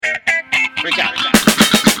We got Secret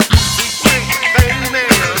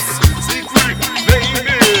famous. Secret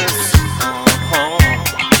famous.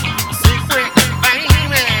 Secret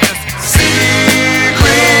famous.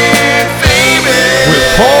 Secret famous. With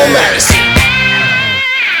Paul Madison.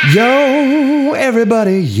 Yo,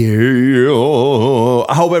 everybody, yeah.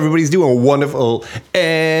 I hope everybody's doing wonderful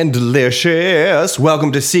and delicious.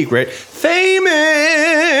 Welcome to Secret Famous.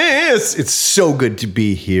 It's so good to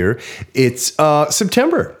be here. It's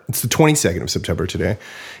September. It's the 22nd of September today,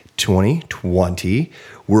 2020.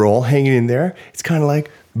 We're all hanging in there. It's kind of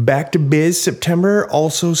like back to biz September,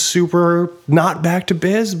 also super not back to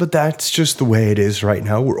biz, but that's just the way it is right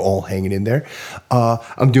now. We're all hanging in there.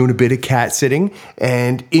 I'm doing a bit of cat sitting,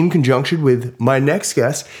 and in conjunction with my next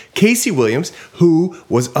guest, Casey Williams, who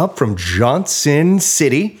was up from Johnson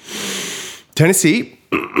City, Tennessee,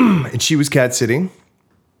 and she was cat sitting,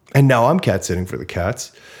 and now I'm cat sitting for the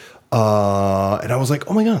cats. And I was like,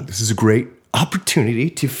 oh my God, this is a great opportunity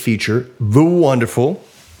to feature the wonderful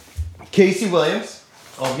Casey Williams.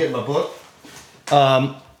 I'll get my book.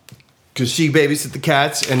 Because she babysit the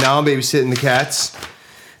cats, and now I'm babysitting the cats.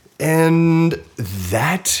 And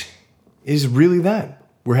that is really that.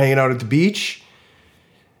 We're hanging out at the beach,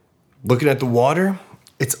 looking at the water.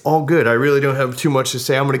 It's all good. I really don't have too much to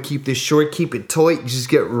say. I'm going to keep this short, keep it tight, just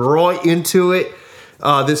get right into it.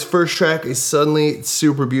 This first track is Suddenly. It's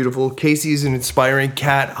super beautiful. Casey is an inspiring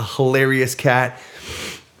cat, a hilarious cat.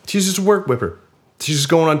 She's just a work whipper. She's just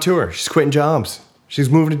going on tour. She's quitting jobs. She's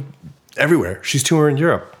moving everywhere. She's touring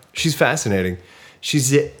Europe. She's fascinating.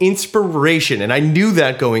 She's an inspiration, and I knew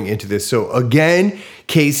that going into this. So again,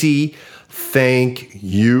 Casey, thank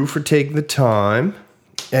you for taking the time.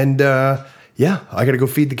 And yeah, I got to go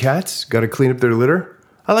feed the cats. Got to clean up their litter.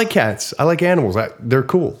 I like cats. I like animals. They're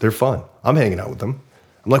cool. They're fun. I'm hanging out with them.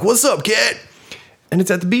 I'm like, what's up, cat? And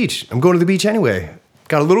it's at the beach. I'm going to the beach anyway.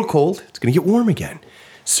 Got a little cold. It's going to get warm again.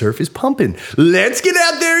 Surf is pumping. Let's get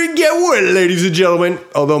out there and get wet, ladies and gentlemen.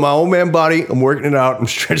 Although my old man body, I'm working it out. I'm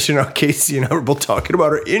stretching out. Casey and I were both talking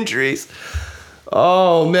about our injuries.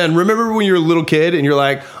 Oh, man. Remember when you were a little kid and you're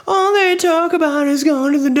like, all they talk about is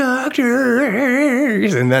going to the doctor.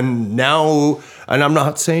 And then now, and I'm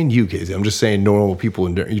not saying you, Casey. I'm just saying normal people.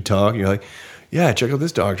 And you talk and you're like, yeah, check out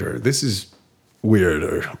this doctor. This is weird.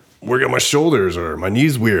 Or work on my shoulders, or my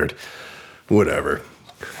knee's weird. Whatever.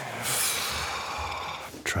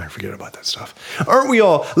 Try and forget about that stuff. Aren't we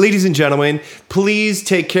all? Ladies and gentlemen, please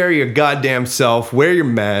take care of your goddamn self. Wear your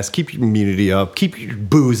mask. Keep your immunity up. Keep your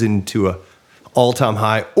boozing to a all-time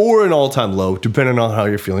high or an all-time low, depending on how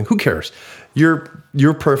you're feeling. Who cares? You're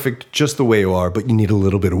perfect just the way you are, but you need a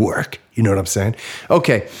little bit of work. You know what I'm saying?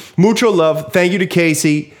 Okay. Mucho love. Thank you to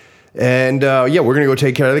Casey. And yeah, we're going to go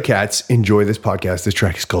take care of the cats. Enjoy this podcast. This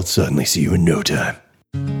track is called Suddenly. See you in no time.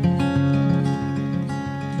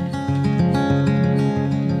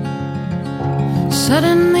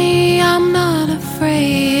 Suddenly I'm not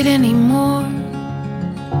afraid anymore.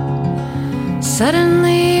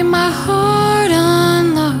 Suddenly my heart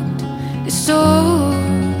unlocked its door.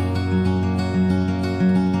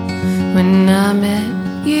 When I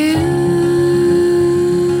met you,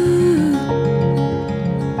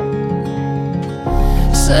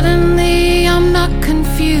 suddenly I'm not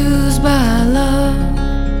confused by love.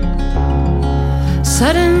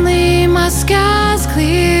 Suddenly my sky's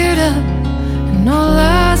cleared up, and all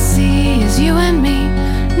I see is you and me,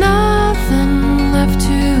 nothing left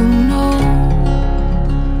to know.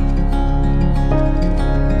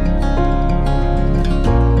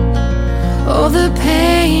 All the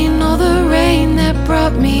pain, all the rain that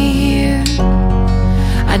brought me here,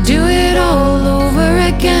 I'd do it all over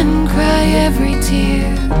again, cry every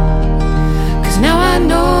tear. 'Cause now I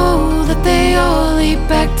know that they all lead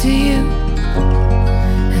back to you,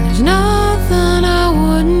 and there's nothing I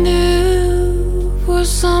wouldn't do. For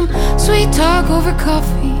some sweet talk over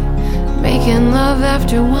coffee, making love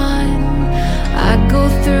after wine, I'd go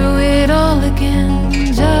through it all again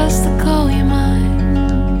just to call you mine.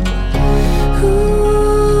 Ooh.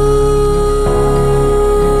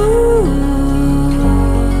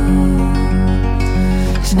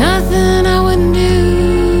 There's nothing I wouldn't do.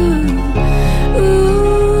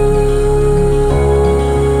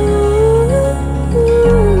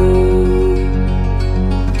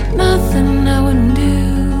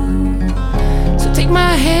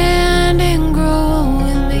 My hand and grow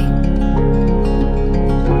with me.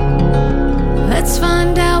 Let's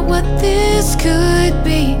find out what this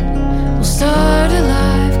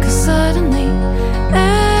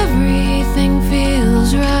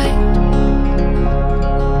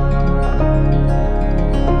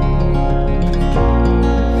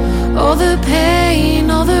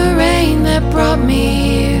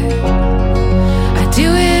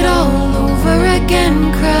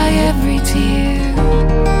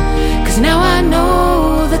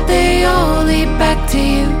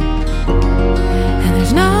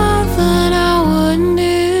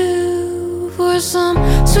some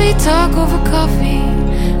sweet talk over coffee,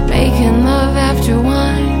 making love after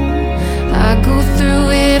wine. I go through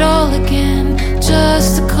it all again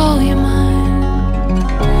just to call you mine.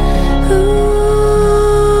 Ooh.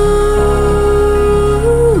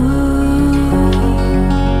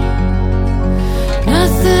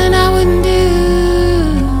 Nothing I wouldn't do.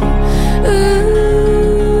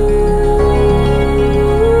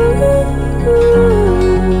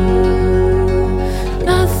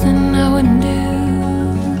 Nothing I wouldn't do.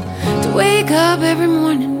 To wake up every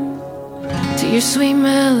morning to your sweet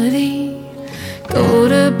melody. Go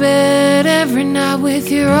to bed every night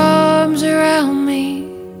with your arms around me.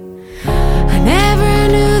 I never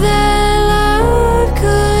knew that love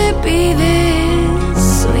could be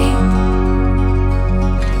this sweet.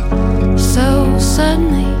 So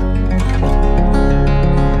suddenly,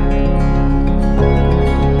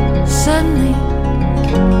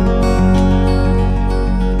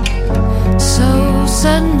 so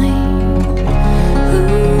suddenly.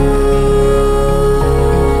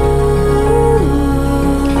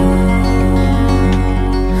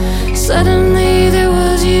 Suddenly there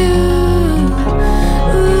was you.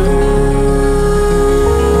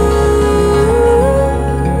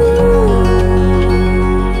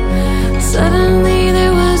 Suddenly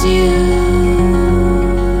there was you.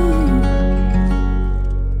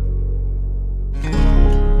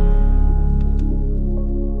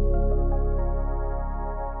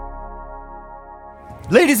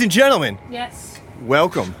 Ladies and gentlemen, Yes.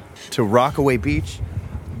 welcome to Rockaway Beach.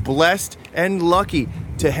 Blessed and lucky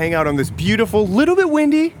to hang out on this beautiful, little bit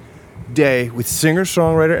windy day with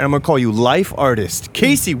singer-songwriter, and I'm going to call you life artist,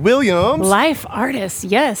 Casey Williams. Life artist,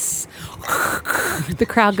 yes. The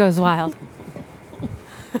crowd goes wild.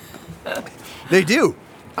 They do.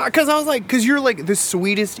 Because you're like the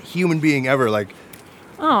sweetest human being ever. Like,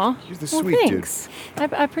 Oh, You're the well, sweet dude. thanks. I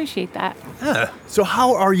appreciate that. so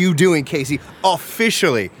how are you doing, Casey,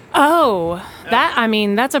 officially? Oh,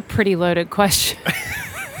 that's a pretty loaded question.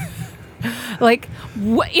 Like,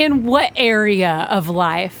 in what area of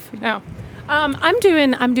life? No, I'm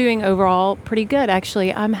doing overall pretty good.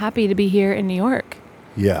 Actually, I'm happy to be here in New York.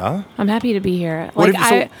 Yeah. I'm happy to be here. What Like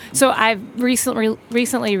have you- so I've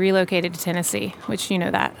recently relocated to Tennessee, which you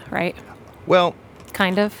know that, right? Well,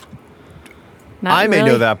 Kind of. Not I may really?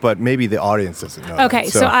 know that, but maybe the audience doesn't know Okay,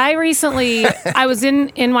 that. so I was in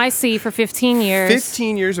NYC for 15 years.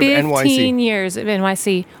 15 years of NYC. 15 years of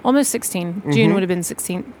NYC. Almost 16. Mm-hmm. June would have been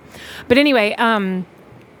 16. But anyway,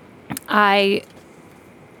 I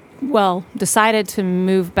decided to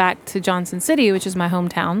move back to Johnson City, which is my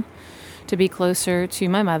hometown, to be closer to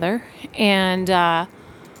my mother. And I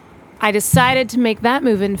decided to make that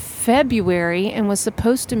move in February and was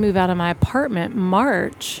supposed to move out of my apartment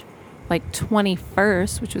March, like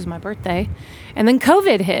 21st, which was my birthday. And then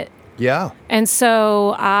COVID hit. Yeah. And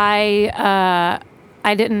so I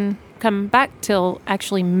didn't come back till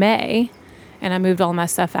actually May, and I moved all my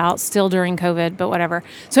stuff out still during COVID, but whatever.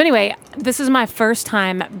 So anyway, this is my first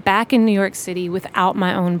time back in New York City without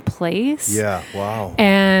my own place. Yeah. Wow.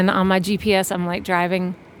 And on my GPS, I'm like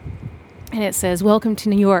driving, and it says, "Welcome to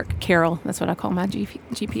New York, Carol." That's what I call my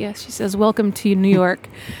GPS. She says, "Welcome to New York."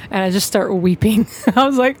 And I just start weeping. I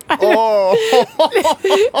was like, Oh.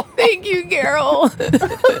 "Thank you, Carol."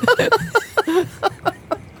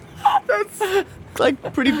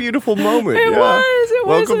 Like pretty beautiful moment. It yeah. was, it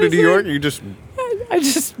was, Welcome to it New was. York. You just I'm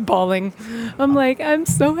just bawling. I'm like, I'm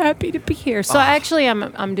so happy to be here. So actually,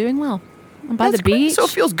 I'm doing well. I'm by the That's great. beach. So it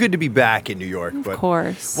feels good to be back in New York. Of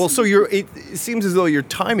course. Well, so it seems as though your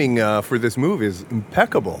timing for this move is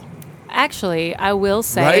impeccable. Actually, I will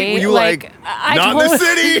say, Right? Were you like, I not in the told-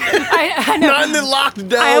 city, I know. not in the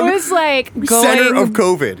lockdown. I was like going center of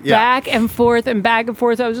COVID. Yeah. back and forth and back and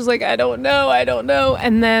forth. I was just like, I don't know.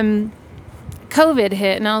 And then COVID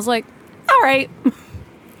hit, and I was like, all right,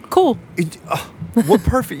 cool. What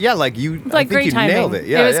perfect. Yeah, like you. It's I like think great you timing. nailed it.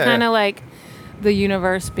 Yeah, it was yeah, kind of yeah. like the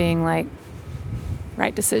universe being like,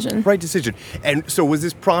 right decision. Right decision. And so was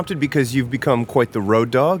this prompted because you've become quite the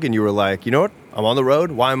road dog, and you were like, you know what? I'm on the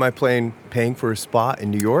road. Why am I paying for a spot in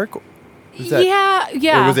New York? Was that,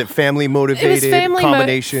 Yeah. Or was it family motivated? It was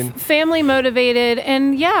combination. family motivated,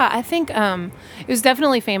 and yeah, I think it was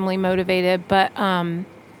definitely family motivated. But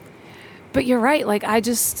you're right. Like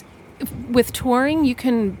with touring, you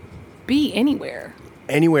can be anywhere,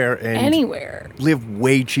 Anywhere and anywhere, live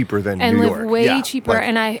way cheaper than and New live York. way Yeah, cheaper. like-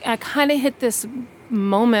 And I kind of hit this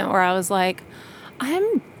moment where I was like,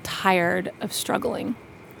 I'm tired of struggling.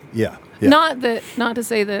 yeah. Not to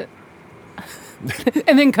say that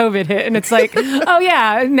And then COVID hit, and it's like, oh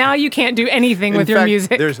yeah, now you can't do anything with In your fact,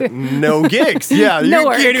 music. there's no gigs. Yeah, No you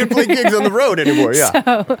work. can't even play gigs on the road anymore. Yeah.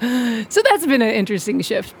 So that's been an interesting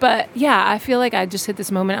shift. But yeah, I feel like I just hit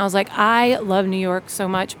this moment. I was like, I love New York so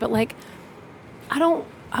much, but like, I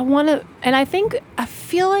want to, and I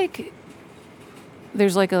feel like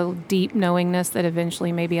there's like a deep knowingness that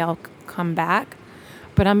eventually maybe I'll come back,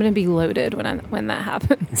 but I'm going to be loaded when that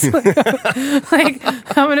happens. Like,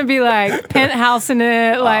 I'm going to be like penthouse in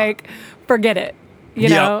it, like, forget it. You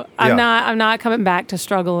Yeah, know, I'm yeah. not coming back to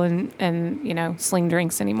struggle and, you know, sling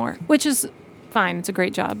drinks anymore, which is fine. It's a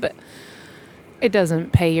great job, but it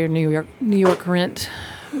doesn't pay your New York rent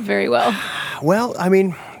very well. Well, I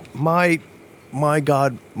mean, my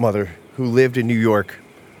godmother, who lived in New York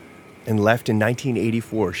and left in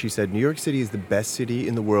 1984, she said, New York City is the best city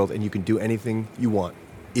in the world, and you can do anything you want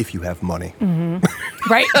if you have money.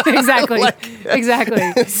 Right? Exactly.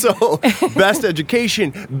 Exactly. So, best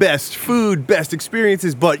education, best food, best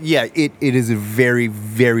experiences, but yeah, it is a very,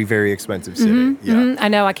 very, very expensive city. Yeah. I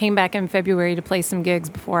know. I came back in February to play some gigs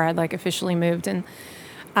before I'd like officially moved, and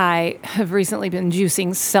I have recently been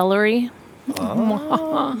juicing celery. I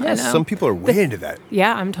know. Some people are way into that.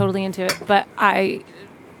 Yeah, I'm totally into it, but I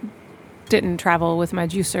didn't travel with my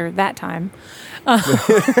juicer that time. And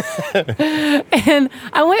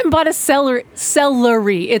I went and bought a celery.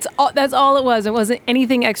 That's all it was. It wasn't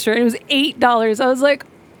anything extra. It was $8. I was like,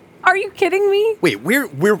 are you kidding me? Wait, we're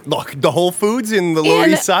look, the Whole Foods in the Lower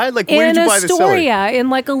East Side? Like, where did you buy the celery? In Astoria, in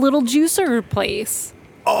like a little juicer place.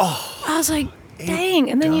 Oh. I was like, dang.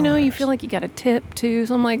 And then, you know, you feel like you got a tip too.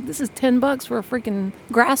 So I'm like, this is $10 for a freaking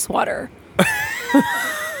grass water.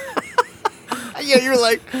 Yeah, you're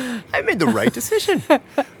like, I made the right decision.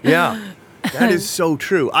 Yeah, that is so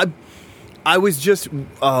true. I was just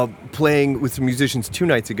playing with some musicians 2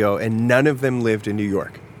 nights ago, and none of them lived in New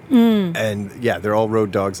York. And yeah, they're all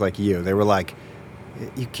road dogs like you. They were like,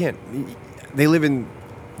 you can't. They live in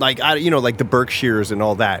like like the Berkshires and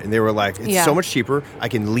all that, and they were like, it's so much cheaper. I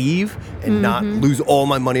can leave and not lose all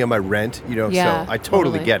my money on my rent. You know, Yeah, so I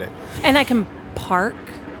totally get it. And I can park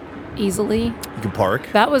easily. You can park.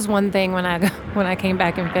 That was one thing when I came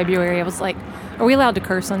back in February. I was like, "Are we allowed to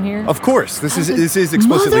curse on here?" Of course, this is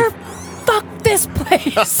explicitly. Fuck this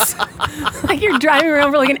place! Like you're driving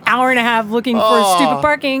around for like an hour and a half looking for stupid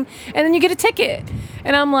parking, and then you get a ticket.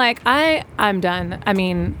 And I'm like, I'm done. I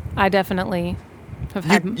mean, I definitely have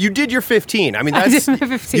had. You did your 15. I mean, I that's did my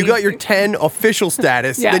 15. You got your 10 official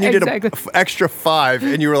status. Yeah, then you did exactly. an extra 5,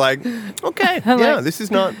 and you were like, okay, I'm yeah, like- this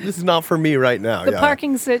is not for me right now. The yeah.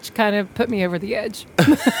 parking sitch kind of put me over the edge.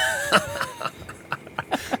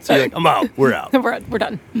 So you're like, I'm out. We're out. We're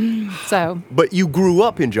done. So But you grew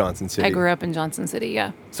up in Johnson City. I grew up in Johnson City.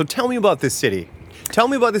 Yeah. So tell me about this city. Tell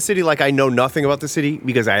me about the city like I know nothing about the city,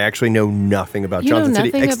 because I actually know nothing about You know Johnson City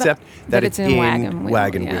nothing about- except that it's in Wagon Wheel.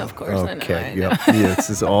 Wagon Yeah, Wheel. of course, I know, Okay. I know. Yep. Yeah, this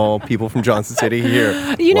is all people from Johnson City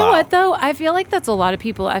here. You know Wow. what though? I feel like that's a lot of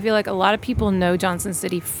people. I feel like a lot of people know Johnson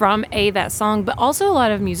City from that song, but also a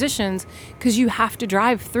lot of musicians, because you have to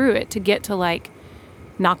drive through it to get to like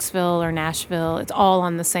Knoxville or Nashville. It's all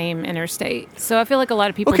on the same interstate. So I feel like a lot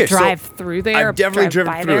of people Okay, so drive through there. I've definitely drive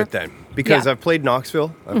driven by through there. it then, because Yeah. I've played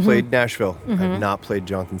Knoxville, I've played Nashville, I've not played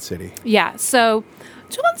Johnson City. Yeah. So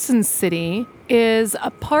Johnson City is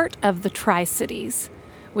a part of the Tri-Cities,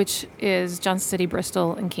 which is Johnson City,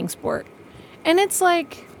 Bristol, and Kingsport. And it's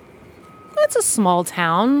like, it's a small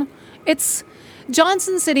town. It's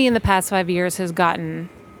Johnson City in the past 5 years has gotten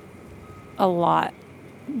a lot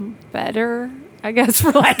better, I guess,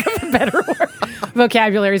 for lack of a better word.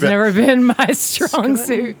 Vocabulary's never been my strong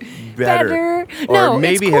suit. Better. Or No,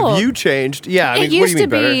 maybe it's cool. have you changed? Yeah, I It mean, what do used you mean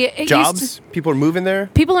to be- better? it used Jobs? People are moving there?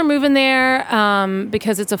 People are moving there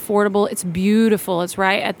because it's affordable. It's beautiful. It's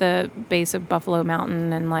right at the base of Buffalo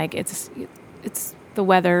Mountain, and like it's the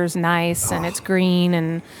weather's nice and it's green.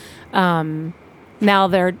 And now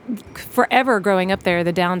they're forever growing up there.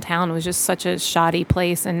 The downtown was just such a shoddy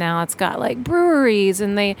place, and now it's got like breweries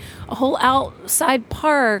and a whole outside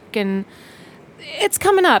park, and it's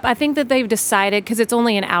coming up. I think that they've decided, because it's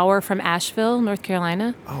only an hour from Asheville, North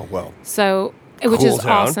Carolina. Oh, well. So, which Cool is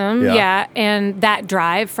town. awesome. Yeah. Yeah. And that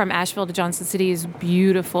drive from Asheville to Johnson City is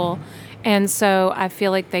beautiful. And so I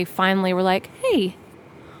feel like they finally were like, hey,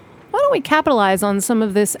 why don't we capitalize on some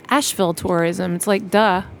of this Asheville tourism? It's like,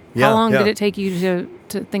 duh. Yeah, How long yeah. did it take you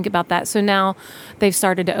to think about that? So now they've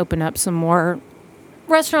started to open up some more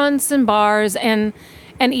restaurants and bars, and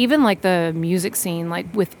even like the music scene,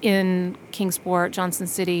 like within Kingsport, Johnson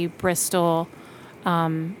City, Bristol.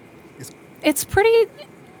 It's pretty.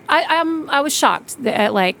 I was shocked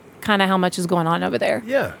at like kind of how much is going on over there.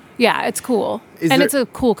 Yeah. Yeah, it's cool. Is And there- it's a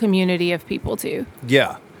cool community of people too.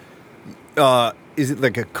 Yeah. Is it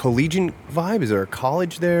like a collegiate vibe? Is there a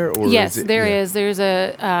college there? Or Yes, is it, there yeah. is. There's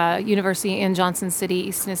a university in Johnson City,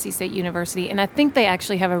 East Tennessee State University, and I think they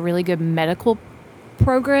actually have a really good medical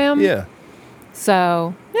program. Yeah.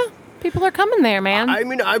 So, yeah, people are coming there, man. I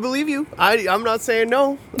mean, I believe you. I'm not saying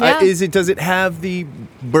no. Yeah. Does it have the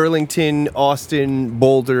Burlington, Austin,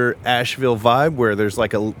 Boulder, Asheville vibe where there's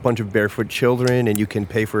like a bunch of barefoot children and you can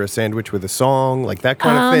pay for a sandwich with a song, like that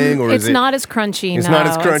kind of thing? Or it's is it not as crunchy. It's no, not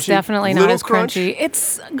as crunchy? It's definitely not Little as crunch? crunchy.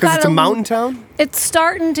 It's because got it's a mountain town? It's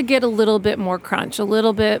starting to get a little bit more crunch, a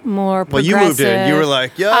little bit more Well, progressive. you moved in. You were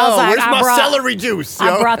like, yo, I was like, where's I my brought- celery juice?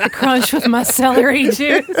 I yo? brought the crunch with my celery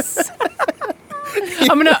juice.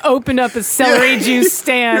 I'm gonna open up a celery juice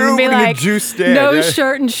stand You're and be opening a like, juice stand, no eh?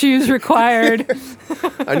 shirt and shoes required.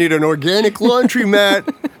 I need an organic laundry mat.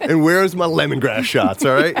 And where's my lemongrass shots?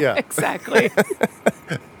 All right? Yeah. Exactly.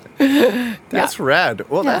 That's rad.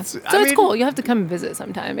 Well, Yeah. that's. So I it's mean, cool. You have to come and visit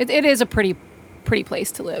sometime. It is a pretty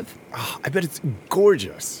place to live. I bet it's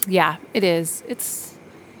gorgeous. Yeah, it is.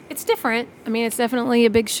 It's different. I mean, it's definitely a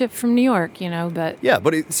big shift from New York, but Yeah,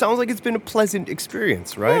 but it sounds like it's been a pleasant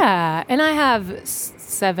experience, right? yeah. And I have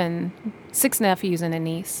 6 nephews and a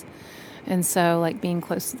niece, and so like being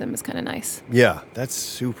close to them is kind of nice. Yeah, that's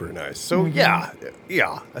super nice. So Mm-hmm.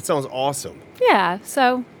 yeah, that sounds awesome. Yeah,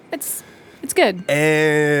 so it's good.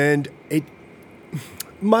 And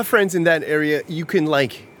my friends in that area, you can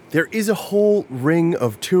like, there is a whole ring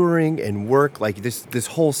of touring and work, like this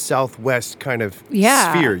whole Southwest kind of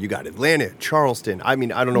Yeah. sphere. You got Atlanta, Charleston. I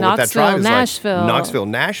mean, I don't know what that Knoxville, drive is Nashville.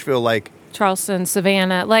 like. Nashville, like Charleston,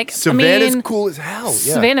 Savannah, like Savannah's I mean, cool as hell.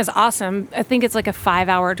 Yeah. Savannah's awesome. I think it's like a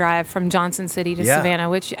 5-hour drive from Johnson City to Yeah. Savannah,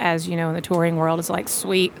 which, as you know, in the touring world, is like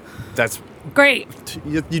sweet, That's great.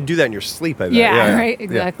 you do that in your sleep. I bet. Yeah, right.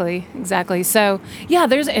 Yeah. Exactly. So yeah,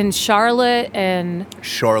 there's in Charlotte, and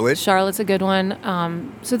Charlotte. Charlotte's a good one.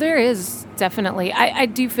 So there is definitely. I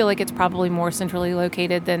do feel like it's probably more centrally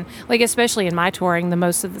located than, like, especially in my touring. The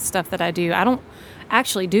most of the stuff that I do, I don't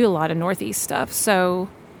actually do a lot of Northeast stuff. So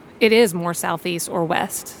it is more Southeast or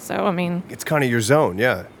West. So I mean, It's kind of your zone.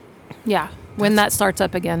 Yeah. yeah. When that starts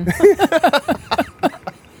up again.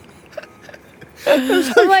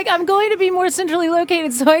 I'm like, I'm going to be more centrally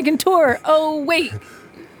located so I can tour. Oh, wait.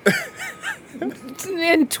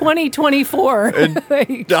 In 2024.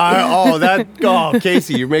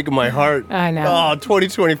 Casey, you're making my heart. I know. Oh,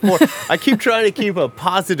 2024. I keep trying to keep a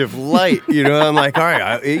positive light. I'm like, all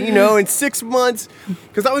right, in 6 months,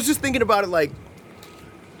 because I was just thinking about it like,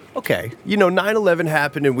 okay, 9/11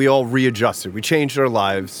 happened and we all readjusted. We changed our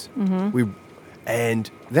lives. Mm-hmm. And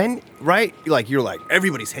then, right, like you're like,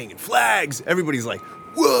 everybody's hanging flags. Everybody's like,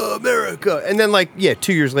 whoa, America. And then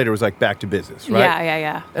 2 years later, it was like back to business, right?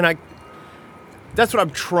 Yeah. And that's what I'm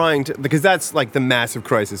trying to, because that's like the massive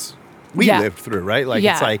crisis we Yeah. lived through, right? Like,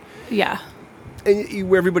 yeah. it's like, Yeah.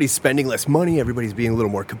 where everybody's spending less money, everybody's being a little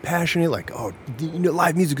more compassionate, like, oh,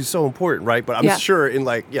 live music is so important, right? But I'm Yeah. sure in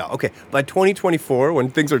by 2024, when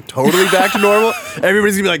things are totally back to normal,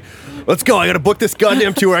 everybody's gonna be like, let's go, I gotta book this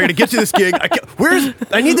goddamn tour, I gotta get to this gig, I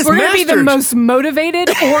need this We're going to be the master's. most motivated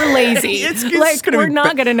or lazy. It's like, gonna we're be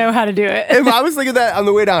not going to know how to do it. If I was thinking that on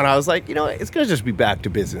the way down, I was like, it's gonna just be back to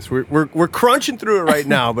business. We're crunching through it right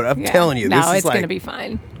now, but I'm Yeah. telling you, no, this is it's like, going to be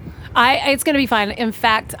fine. It's going to be fine. In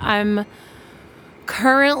fact, I'm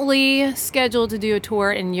currently scheduled to do a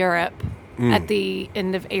tour in Europe at the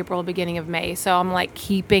end of April, beginning of May. So I'm like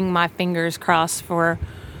keeping my fingers crossed for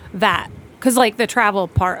that. Because like the travel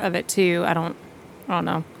part of it too, I don't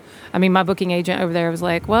know. I mean, my booking agent over there was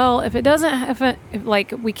like, well, if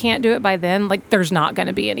we can't do it by then, like there's not going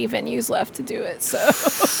to be any venues left to do it. So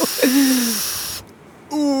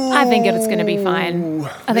I think it's going to be fine.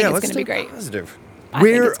 I think it's going to be great. Positive. I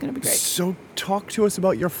think it's gonna be great. So talk to us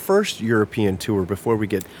about your first European tour before we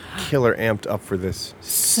get killer amped up for this.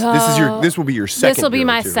 This will be your second. This will be Euro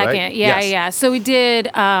my tour, second. right? Yeah, Yes. yeah. So we did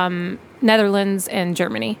Netherlands and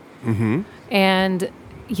Germany. Mm-hmm. And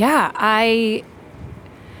yeah, I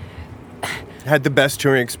Had the best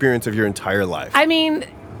touring experience of your entire life. mean,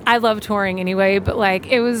 I love touring anyway, but like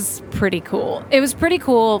it was pretty cool. It was pretty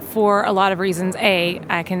cool for a lot of reasons.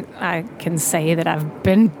 I can say that I've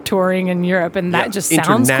been touring in Europe, and that Yeah, just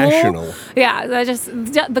sounds international. cool. Yeah,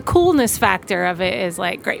 the coolness factor of it is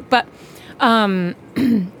like great. But yeah,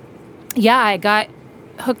 I got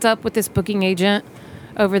hooked up with this booking agent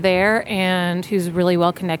over there, and who's really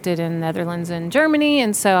well connected in Netherlands and Germany,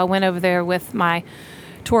 and so I went over there with my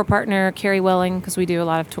tour partner Carrie Welling, because we do a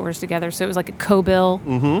lot of tours together, so it was like a co-bill.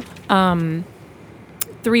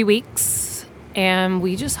 3 weeks, and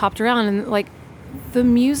we just hopped around, and like the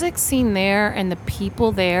music scene there and the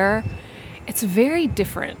people there, it's very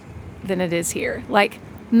different than it is here. Like,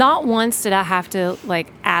 not once did I have to like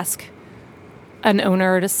ask an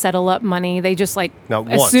owner to settle up money. They just like, Not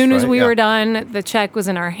as once, soon as right? we Yeah. were done, the check was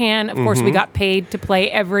in our hand. Of course, we got paid to play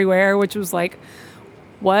everywhere, which was like,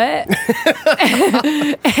 what?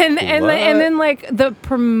 and then like the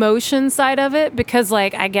promotion side of it, because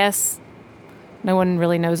like I guess no one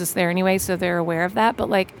really knows us there anyway, so they're aware of that. But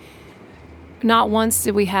like, not once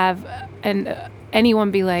did we have anyone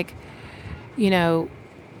be like, you know,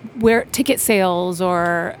 where ticket sales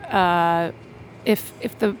or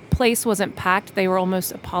if the place wasn't packed, they were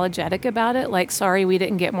almost apologetic about it. Like, sorry, we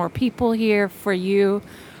didn't get more people here for you.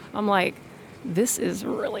 I'm like, this is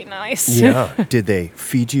really nice. Yeah. Did they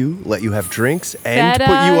feed you, let you have drinks, and Fed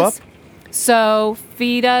put you up? us. So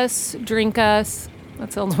feed us, drink us.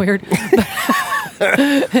 That sounds weird.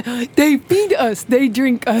 They feed us, they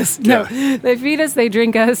drink us. No, they feed us, they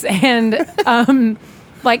drink us, and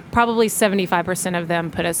like probably 75% of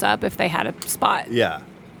them put us up if they had a spot. Yeah.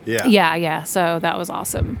 Yeah. Yeah. So that was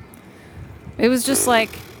awesome. It was just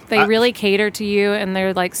like they really cater to you, and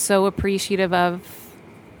they're like so appreciative of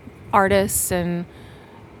artists and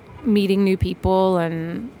meeting new people.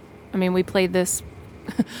 And I mean, we played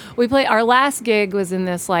our last gig was in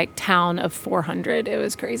this like town of 400. It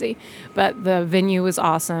was crazy, but the venue was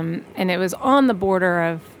awesome, and it was on the border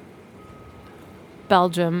of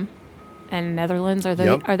Belgium and Netherlands. Are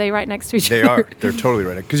they right next to each They other? are. They're totally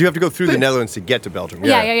right. Because you have to go through the Netherlands to get to Belgium.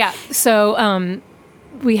 Yeah. So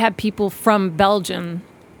we had people from Belgium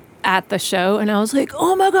at the show, and I was like,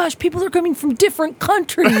 oh my gosh, people are coming from different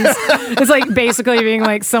countries. It's like basically being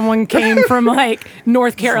like someone came from like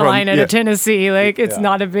North Carolina to Tennessee. Like, it's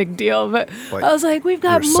not a big deal. But Like, I was like, we've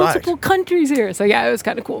got your multiple size. countries here. So yeah, it was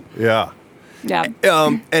kind of cool. Yeah. Yeah.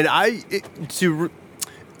 And I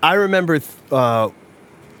remember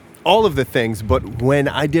all of the things, but when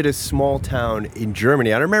I did a small town in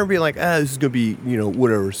Germany, I remember being like, this is going to be,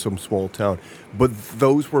 whatever, some small town. But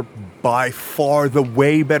those were by far the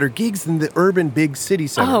way better gigs than the urban big city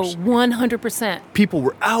Oh, centers. 100%. People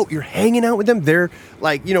were out, you're hanging out with them. They're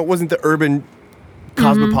like, it wasn't the urban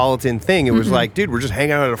cosmopolitan thing. It was like, dude, we're just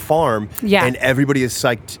hanging out at a farm, Yeah. and everybody is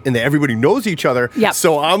psyched, and everybody knows each other. Yep.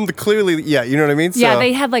 So I'm clearly, you know what I mean? Yeah, So,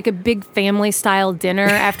 they had like a big family style dinner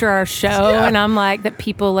after our show, and I'm like, that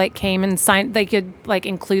people like came and signed, they could like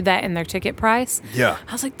include that in their ticket price. Yeah.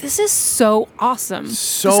 I was like, this is so awesome.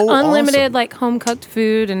 So Just unlimited awesome. like home cooked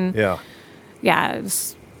food, and yeah. it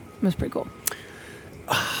was pretty cool.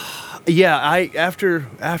 Yeah, after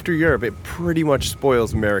Europe, it pretty much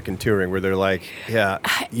spoils American touring, where they're like, yeah,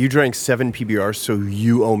 you drank 7 PBRs, so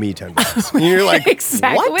you owe me $10. And you're like,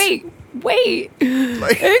 Exactly. what? Wait.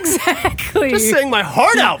 Like, Exactly. just sang my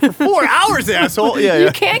heart out for 4 hours, asshole. Yeah, You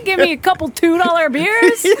yeah. can't give me a couple $2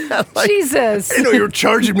 beers? Yeah, like, Jesus. You know, you were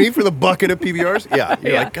charging me for the bucket of PBRs? Yeah.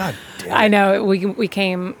 You're Yeah. like, God damn. I know. We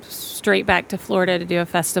came straight back to Florida to do a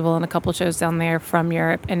festival and a couple shows down there from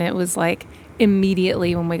Europe, and it was like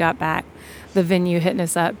immediately when we got back, the venue hitting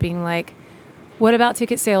us up being like, what about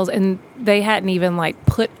ticket sales? And they hadn't even like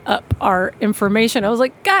put up our information. I was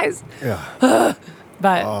like, guys. Yeah.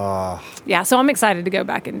 But yeah, so I'm excited to go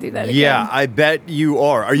back and do that again. Yeah, I bet you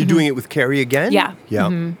are. Are you doing it with Carrie again? Yeah.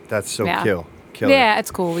 Yeah. That's so Yeah. killer. Yeah,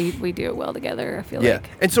 it's cool. We do it well together, I feel Yeah. like.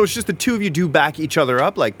 And so it's just the two of you do back each other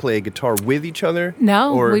up, like play a guitar with each other?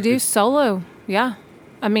 No, Or we do solo. Yeah.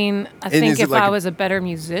 I mean, I think is it if like I a- was a better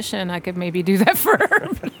musician, I could maybe do that for her.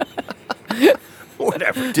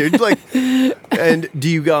 Whatever, dude. Like, and do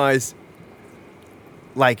you guys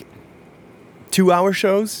like 2-hour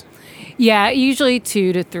shows? Yeah, usually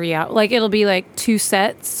 2 to 3 hours. Like, it'll be like 2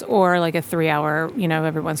 sets or like a 3 hour,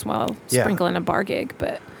 every once in a while, Yeah. sprinkle in a bar gig.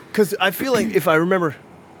 But Because I feel like if I remember,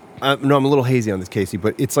 no, I'm a little hazy on this, Casey,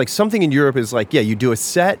 but it's like something in Europe is like, yeah, you do a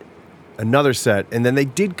set, another set, and then they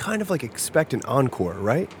did kind of like expect an encore,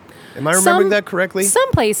 right? Am I remembering that correctly?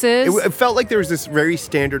 Some places. It felt like there was this very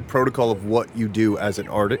standard protocol of what you do as an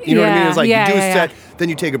artist. You know what I mean? It's like you do a set, then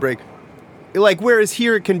you take a break. Like, whereas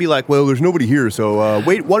here it can be like, well, there's nobody here, so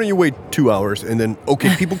wait. Why don't you wait 2 hours and then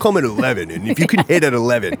people come at 11, and if you can hit at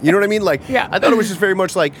 11, you know what I mean? Like, Yeah. I thought it was just very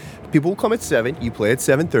much like people will come at 7, you play at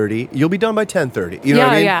 7:30, you'll be done by 10:30. You know what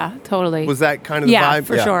I mean? Yeah, totally. Was that kind of the yeah, vibe?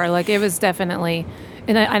 for sure. Like, it was definitely,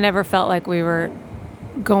 and I never felt like we were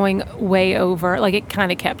going way over. Like, it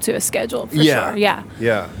kind of kept to a schedule for Yeah. sure. Yeah,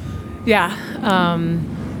 Yeah. yeah.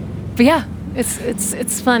 But yeah,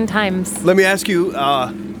 it's fun times. Let me ask you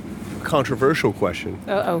a controversial question.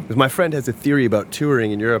 Uh-oh. Because my friend has a theory about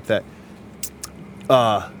touring in Europe that,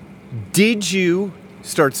 did you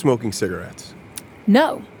start smoking cigarettes?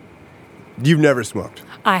 No, You've never smoked.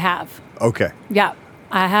 I have. Okay. Yeah,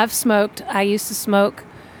 I have smoked. I used to smoke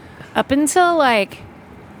up until like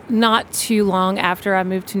not too long after I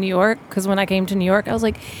moved to New York. Because when I came to New York, I was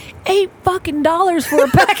like, $8 for a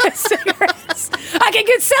pack of cigarettes. I can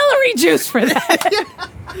get celery juice for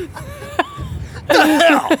that.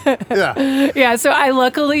 Yeah. Yeah, so I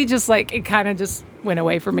luckily just like it kind of just went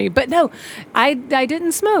away from me. But no, I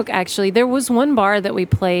didn't smoke actually. There was one bar that we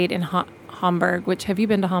played in Hamburg. Which have you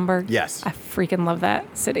been to Hamburg? Yes. I freaking love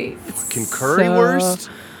that city. It's Fucking currywurst?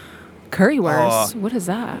 Currywurst. What is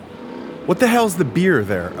that? What the hell's the beer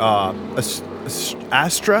there?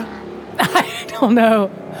 Astra? I don't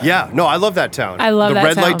know. Yeah. No, I love that town. I love the that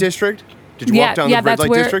Red Light town. District. Did you walk down the Red that's Light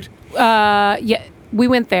where, District? Yeah, we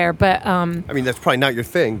went there, but I mean, that's probably not your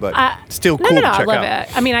thing, but still no, cool no, to I check love out.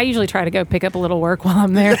 it. I mean, I usually try to go pick up a little work while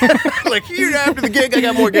I'm there. Like, here after the gig, I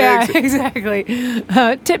got more Yeah, gigs. exactly.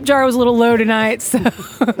 Tip jar was a little low tonight, so.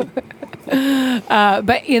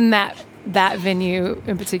 But in that venue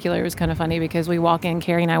in particular, it was kind of funny because we walk in,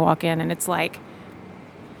 Carrie and I walk in, and it's like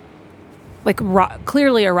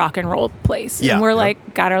clearly a rock and roll place. Yeah, And we're yeah.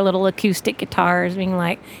 like, got our little acoustic guitars being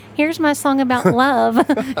like, here's my song about love.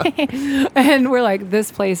 And we're like,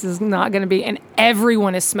 this place is not going to be, and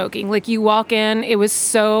everyone is smoking. Like you walk in, it was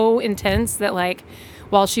so intense that like,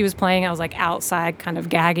 while she was playing, I was like outside kind of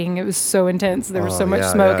gagging. It was so intense. There was so much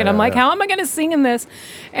yeah, smoke. yeah, and I'm yeah, like, yeah. how am I going to sing in this?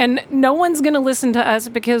 And no one's going to listen to us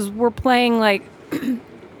because we're playing like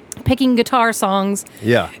picking guitar songs.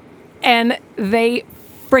 Yeah. And they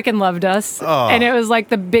freaking loved us. Oh. And it was like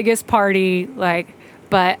the biggest party.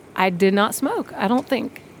 But I did not smoke. I don't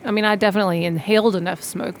think. I mean, I definitely inhaled enough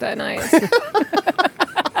smoke that night.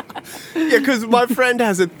 Yeah, because my friend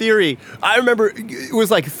has a theory. I remember it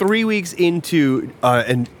was like 3 weeks into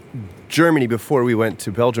in Germany before we went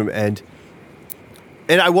to Belgium, and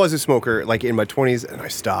I was a smoker like in my 20s, and I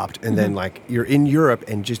stopped. And then like you're in Europe,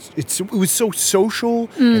 and just it was so social,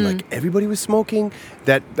 and like everybody was smoking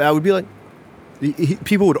that I would be like.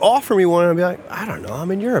 People would offer me one, and I'd be like, I don't know, I'm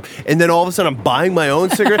in Europe. And then all of a sudden, I'm buying my own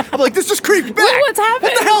cigarette. I'm like, this just creeps back. What's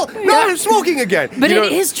happening? What the hell? No, I'm smoking again. But You know,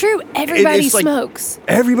 it is true. Everybody it's like- smokes.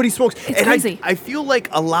 Everybody smokes. It's and crazy. I feel like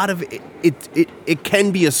a lot of it can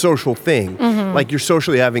be a social thing. Like you're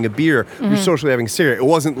socially having a beer, you're socially having a cigarette. It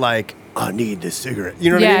wasn't like, I need this cigarette. You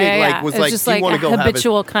know what I mean? It like was It's like, just do you like want a to go have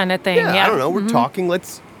habitual kind of thing. yeah, I don't know. We're talking.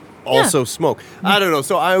 Let's also smoke. I don't know.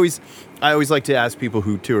 So I always like to ask people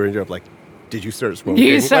who tour in Europe, like, did you start smoking?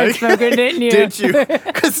 You started smoking, didn't you? Did you?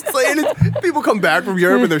 Because people come back from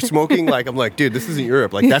Europe and they're smoking. Like, I'm like, dude, this isn't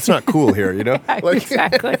Europe. Like, that's not cool here, you know? Like,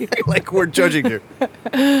 Exactly. like we're judging you.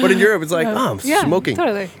 But in Europe, it's like, oh, I'm Yeah, smoking.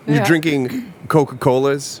 totally. You're Yeah. drinking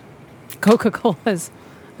Coca-Colas. Coca-Colas.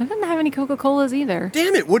 I didn't have any Coca-Colas either.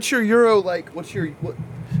 Damn it! What's your Euro like? What?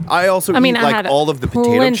 I also I mean, eat I like had all of the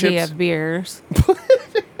potato plenty chips. of beers.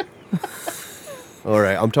 All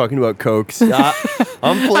right, I'm talking about Cokes. I'm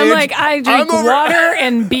I'm playing. like, I drink water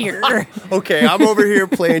and beer. Okay, I'm over here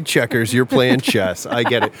playing checkers. You're playing chess. I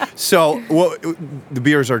get it. So, the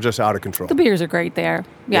beers are just out of control. The beers are great there.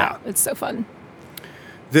 Yeah, Yeah. it's so fun.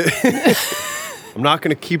 I'm not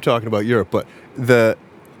going to keep talking about Europe, but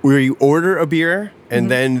where you order a beer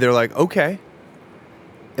and then they're like, okay.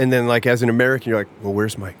 And then, like, as an American, you're like, well,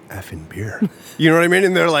 where's my effing beer? You know what I mean?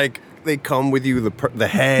 And they're like, they come with you, the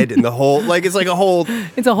head and the whole, like, it's like a whole,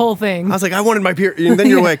 It's a whole thing. I was like, I wanted my beer. And then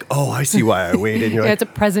you're like, oh, I see why I waited. And you're Yeah, like, it's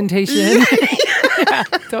a presentation. Yeah,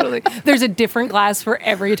 totally. There's a different glass for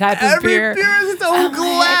every type of every beer. beer is its own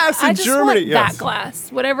glass I in just Germany. want Yes. that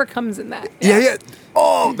glass, whatever comes in that. Yeah.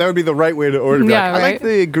 Oh, that would be the right way to order. Yeah, I like right.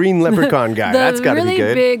 the green leprechaun guy. The That's got to really be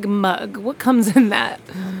good. big mug. What comes in that?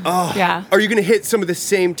 Oh, Yeah. Are you going to hit some of the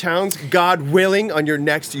same towns, God willing, on your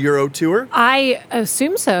next Euro tour? I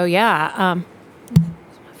assume so. Yeah. Is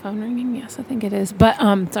my phone ringing? Yes, I think it is. But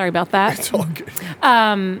sorry about that. It's all good.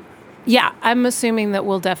 Yeah, I'm assuming that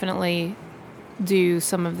we'll definitely do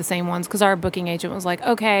some of the same ones because our booking agent was like,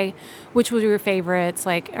 okay, which were your favorites?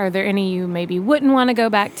 Like, are there any you maybe wouldn't want to go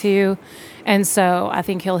back to? And so I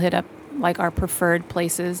think he'll hit up like our preferred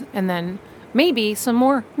places and then maybe some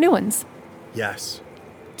more new ones. Yes.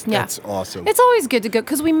 Yeah. That's awesome. It's always good to go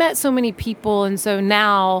because we met so many people. And so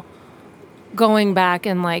now going back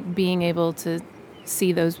and like being able to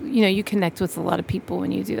see those, you connect with a lot of people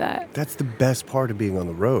when you do that. That's the best part of being on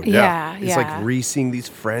the road. Yeah, It's yeah. like re-seeing these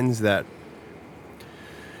friends that...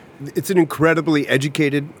 It's an incredibly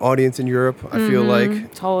educated audience in Europe, I feel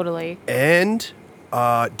like. Totally. And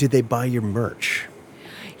did they buy your merch?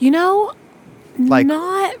 Like,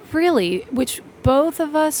 not really, which both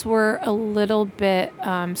of us were a little bit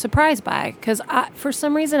surprised by because for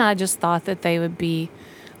some reason I just thought that they would be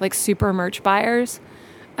like super merch buyers.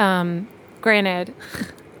 Granted,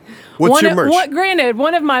 What's your merch? Granted,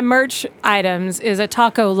 one of my merch items is a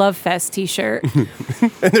Taco Love Fest T-shirt. And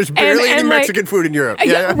there's barely any and, like, Mexican food in Europe.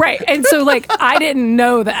 Yeah, right. And so, like, I didn't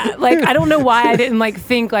know that. Like, I don't know why I didn't, like,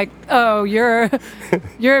 think, like, oh,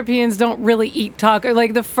 Europeans don't really eat taco.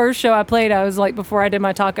 Like, the first show I played, I was like, before I did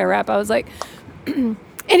my taco rap, I was like,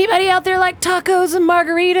 anybody out there like tacos and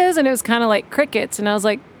margaritas? And it was kind of like crickets. And I was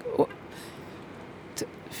like,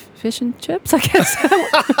 fish and chips, I guess.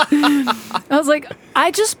 I was like,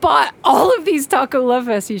 I just bought all of these Taco Love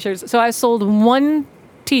Fest T-shirts. So I sold one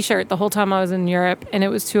T-shirt the whole time I was in Europe, and it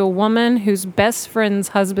was to a woman whose best friend's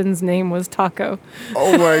husband's name was Taco.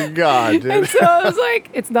 Oh my God, dude. And so I was like,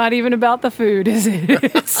 it's not even about the food, is it?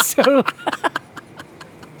 It's so...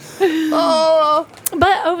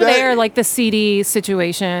 But over there, like, the CD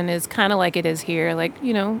situation is kind of like it is here. Like,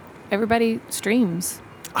 you know, everybody streams.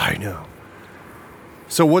 I know.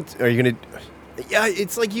 So what are you going to... Yeah,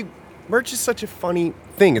 it's like merch is such a funny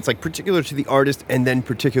thing. It's like particular to the artist and then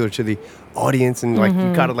particular to the audience. And like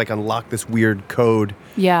you got to like unlock this weird code.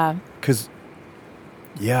 Yeah. Because,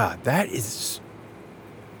 yeah, that is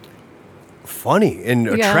funny and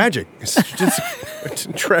tragic. It's just it's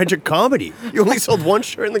a tragic comedy. You only sold one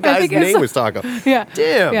shirt and the guy's name was Taco. Yeah.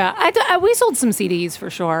 Damn. Yeah. We sold some CDs for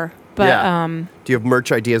sure. But do you have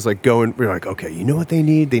merch ideas like going? We're like, okay, you know what they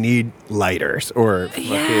need? They need lighters or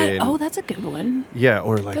fucking, oh, that's a good one. Yeah,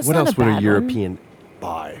 or like That's what not else a would a bad European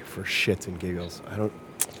buy for shits and giggles? I don't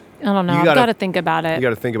know. You I've got to think about it. You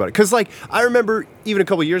got to think about it because like I remember even a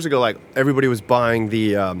couple years ago, like everybody was buying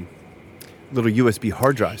the little USB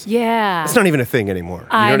hard drives. Yeah, it's not even a thing anymore. You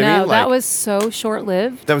I know what I mean? Like, that was so short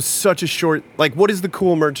lived. That was such a short. Like, what is the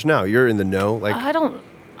cool merch now? You're in the know. Like,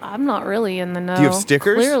 I'm not really in the know. Do you have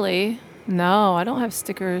stickers? Clearly. No, I don't have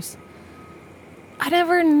stickers. I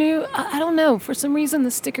never knew. I don't know. For some reason,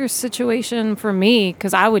 the sticker situation for me,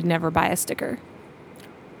 because I would never buy a sticker.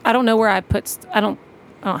 I don't know where I put. I don't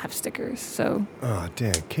have stickers, so. Oh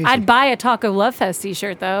damn! Casey. I'd buy a Taco Love Fest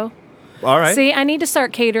T-shirt though. All right. See, I need to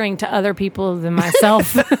start catering to other people than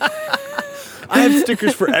myself. I have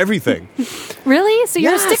stickers for everything. Really? So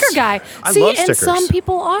you're Yes. a sticker guy. I See, love and stickers. some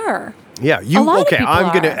people are. Yeah, you A lot of okay? people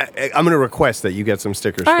I'm gonna request that you get some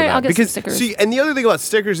stickers All for right, that I'll get some because stickers. see, and the other thing about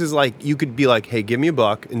stickers is like you could be like, hey, give me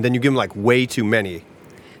 $1, and then you give them like way too many,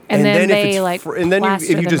 And then if they, it's like, and then plaster if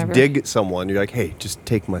you them just everywhere. dig someone, you're like, hey, just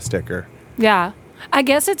take my sticker. Yeah. I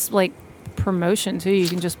guess it's like promotion too. You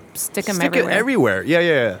can just stick them Stick everywhere. it everywhere.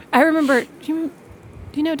 Yeah. I remember. Do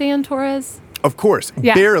you know Dan Torres? Of course,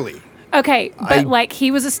 Yeah. barely. Okay, but like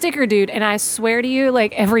he was a sticker dude, and I swear to you,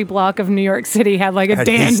 like every block of New York City had like a Had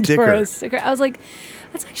Dan his sticker. Torres sticker. I was like,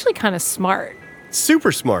 that's actually kind of smart.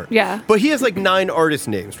 Super smart. Yeah. But he has like 9 artist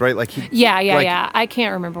names, right? Like he. Yeah. I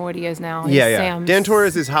can't remember what he is now. He's Yeah. Sam's. Dan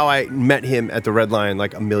Torres is how I met him at the Red Lion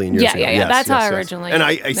like a million years ago. Yeah. Yes, That's how I yes. originally And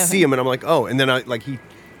I know see him and I'm like, oh, and then I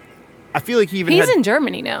feel like he even He's had. in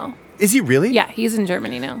Germany now. Is he really? Yeah, he's in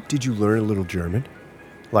Germany now. Did you learn a little German?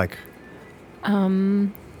 Like.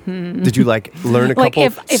 Did you like learn a Like,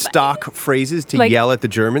 couple if- stock phrases to like, yell at the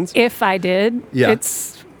Germans? If I did, Yeah.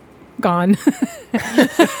 it's gone.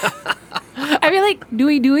 I feel like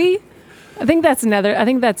Dewey. I think that's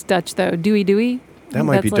Dutch though. Dewey. That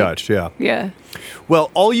might be That's like- Dutch, yeah. Yeah. Well,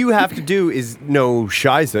 all you have to do is know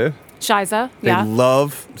Scheisse. Shiza. They Yeah.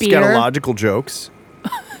 love Beer. scatological jokes.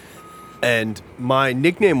 And my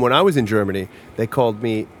nickname when I was in Germany, they called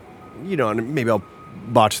me, and maybe I'll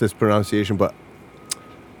botch this pronunciation, but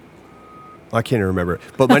I can't even remember it.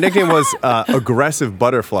 But my nickname was aggressive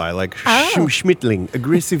butterfly, like Schmittling,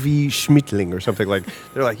 aggressive Schmittling or something like.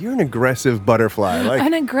 They're like, you're an aggressive butterfly. Like,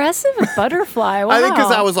 An aggressive butterfly. Wow. I think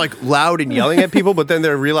because I was like loud and yelling at people, but then they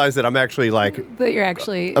realized that I'm actually like, that you're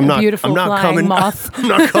actually I'm a not, beautiful I'm not flying coming, moth. I'm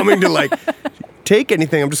not coming to like take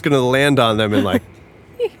anything. I'm just going to land on them and like,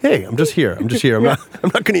 hey, I'm just here. I'm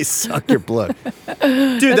not going to suck your blood, dude.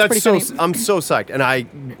 pretty That's so. funny. I'm so psyched, and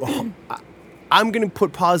I'm going to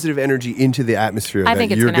put positive energy into the atmosphere. I that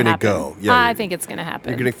think it's you're going to gonna happen. go. Yeah, I think it's going to happen.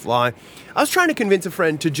 you're going to fly. I was trying to convince a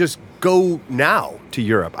friend to just go now to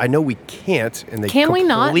Europe. I know we can't, and they Can we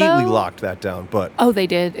not, completely though? locked that down. But Oh, they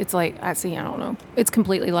did. It's like I don't know. It's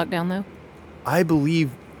completely locked down though. I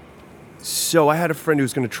believe. So I had a friend who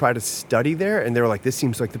was going to try to study there, and they were like, "This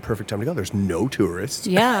seems like the perfect time to go. There's no tourists."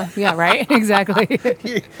 Yeah. Right. Exactly.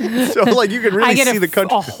 So like you can really I get see the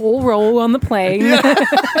country a whole roll on the plane.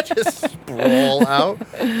 just sprawl out.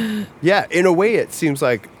 Yeah, in a way, it seems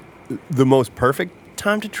like the most perfect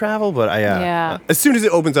time to travel. But Yeah. as soon as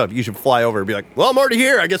it opens up, you should fly over and be like, "Well, I'm already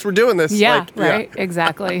here. I guess we're doing this." Yeah. Like, Right.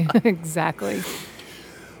 Exactly. Exactly.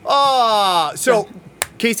 So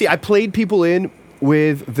Casey, I played people in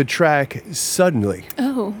with the track "Suddenly."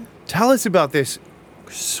 Oh. Tell us about this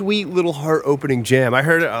sweet little heart-opening jam. I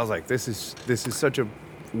heard it. I was like, this is such a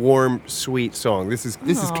warm, sweet song. This is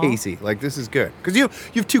Aw. Casey. Like, this is good because you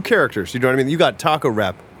have two characters. You know what I mean? You got Taco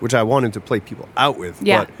Rep, which I wanted to play people out with.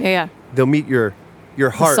 Yeah, but yeah. They'll meet your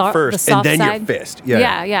heart The first, and soft then side. your fist.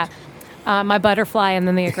 Yeah. My butterfly and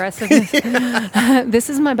then the aggressiveness. This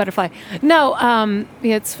is my butterfly. No,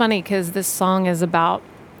 it's funny because this song is about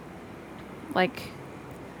like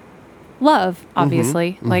love,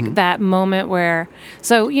 obviously. Like that moment where,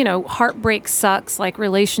 so, heartbreak sucks. Like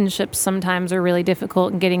relationships sometimes are really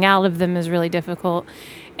difficult and getting out of them is really difficult.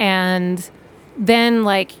 And then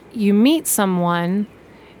like you meet someone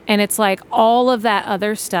and it's like all of that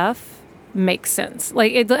other stuff makes sense.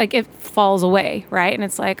 Like it falls away, right? And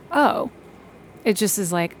it's like, oh, it just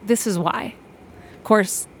is like, this is why. Of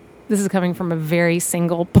course, this is coming from a very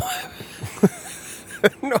single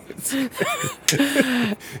No, it's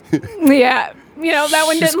yeah, that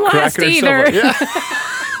one she's didn't last cracking either. herself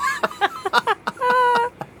up.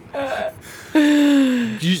 Yeah.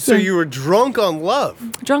 So you were drunk on love.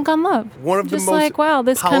 Drunk on love. One of just the most like, wow,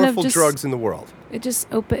 this powerful kind of just, drugs in the world. It just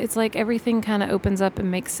it's like everything kind of opens up and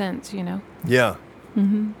makes sense, Yeah.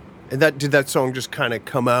 Mm-hmm. And did that song just kind of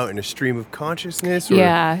come out in a stream of consciousness? Or?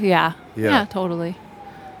 Yeah, totally.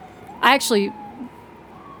 I actually,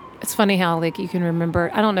 it's funny how like you can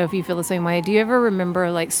remember. I don't know if you feel the same way. Do you ever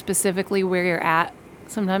remember like specifically where you're at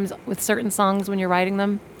sometimes with certain songs when you're writing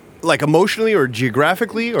them? Like emotionally or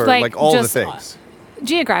geographically or like all just, the things?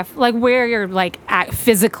 Geographic, like where you're like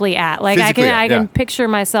physically at. Like Physically I can yeah. picture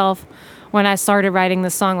myself when I started writing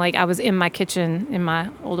this song. Like I was in my kitchen in my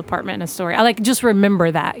old apartment in Astoria. I like just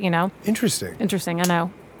remember that, Interesting. Interesting. I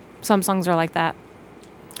know. Some songs are like that.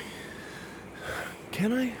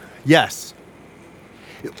 Can I? Yes.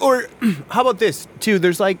 Or how about this too?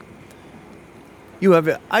 There's like, you have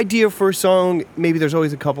an idea for a song. Maybe there's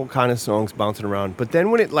always a couple kind of songs bouncing around, but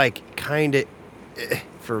then when it like kind of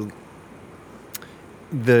for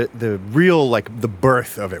the real like the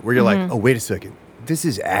birth of it, where you're like, oh wait a second, this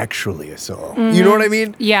is actually a song. You know what I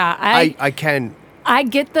mean? Yeah, I can. I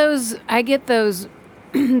get those.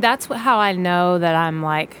 That's how I know that I'm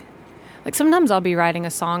like sometimes I'll be writing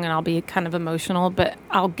a song and I'll be kind of emotional, but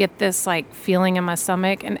I'll get this like feeling in my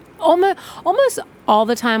stomach, and almost all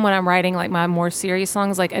the time when I'm writing like my more serious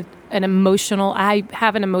songs, like I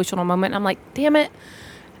have an emotional moment and I'm like, damn it,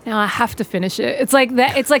 now I have to finish it. It's like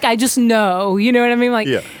that. It's like I just know, you know what I mean?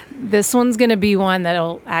 Like this one's gonna be one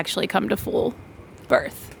that'll actually come to full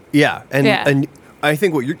birth. Yeah, and I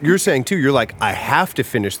think what you're saying too, you're like, I have to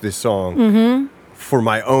finish this song for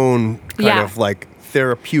my own kind of like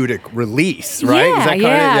therapeutic release, right? Yeah, Is that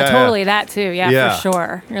kinda, totally. That too. Yeah. Yeah, for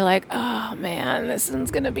sure. You're like, oh man, this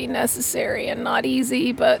one's going to be necessary and not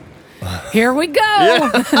easy, but here we go.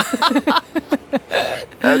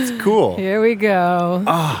 That's cool. Here we go.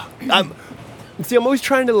 I'm always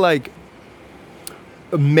trying to like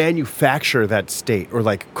manufacture that state or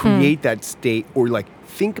like create that state or like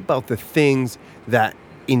think about the things that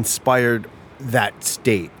inspired that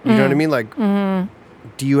state. You know what I mean? Like,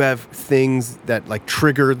 do you have things that like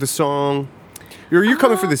trigger the song? You're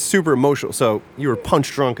coming for this super emotional, so you were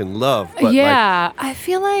punch drunk in love. But yeah, I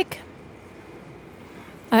feel like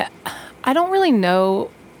I don't really know.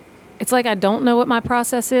 It's like I don't know what my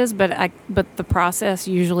process is, but the process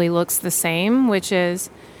usually looks the same, which is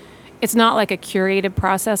it's not like a curated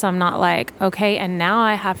process. I'm not like, okay, and now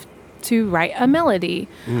I have to write a melody.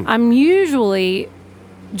 I'm usually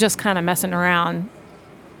just kind of messing around,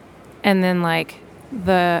 and then like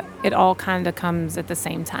it all kind of comes at the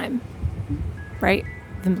same time, right?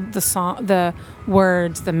 The song, the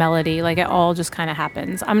words, the melody, like it all just kind of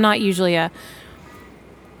happens. I'm not usually a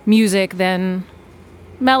music then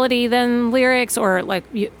melody then lyrics, or like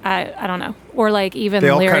I don't know, or like even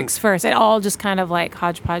lyrics first. It all just kind of like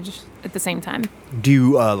hodgepodge at the same time. Do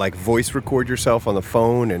you like voice record yourself on the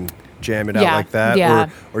phone and jam it out like that? Yeah.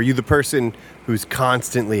 Or are you the person who's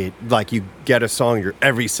constantly like, you get a song,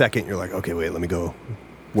 every second you're like, okay, wait, let me go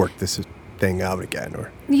work this thing out again?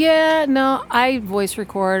 Or yeah, no, I voice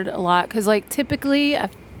record a lot because like typically I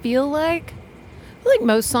feel like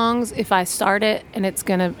most songs, if I start it and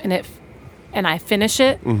and I finish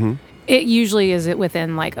it, it usually is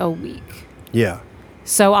within like a week. Yeah.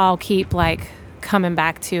 So I'll keep like coming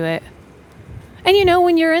back to it. And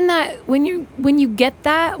when you're in that, when you get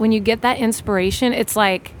that inspiration, it's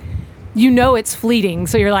like, it's fleeting.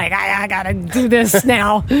 So you're like, I gotta do this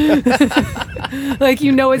now. Like,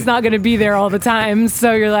 it's not going to be there all the time.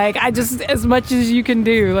 So you're like, as much as you can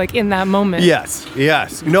do, like in that moment.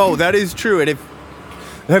 Yes. No, that is true. And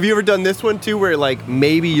Have you ever done this one too, where like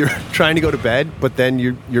maybe you're trying to go to bed, but then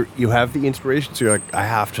you have the inspiration, so you're like, I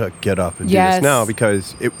have to get up and do Yes. this now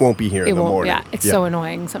because it won't be here in the morning. Yeah, it's so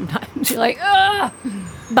annoying sometimes. You're like, ah.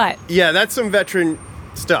 But Yeah, that's some veteran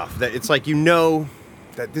stuff. That it's like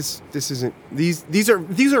that this isn't these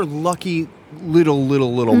are lucky little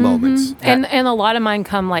moments. and a lot of mine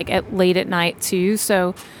come like at late at night too.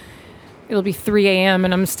 So it'll be 3 a.m.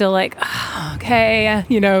 and I'm still like, "Ah, okay,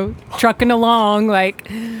 trucking along, like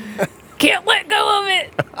can't let go of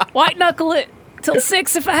it. White knuckle it till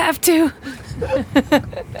 6 if I have to.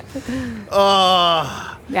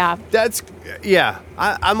 Yeah.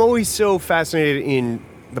 I'm always so fascinated in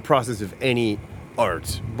the process of any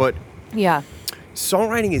art, but Yeah.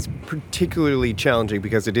 songwriting is particularly challenging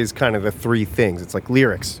because it is kind of the three things. It's like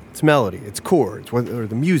lyrics, it's melody, it's chords, or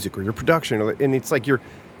the music, or your production, and it's like you're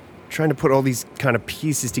trying to put all these kind of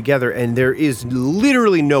pieces together, and there is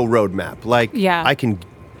literally no roadmap. Like, Yeah.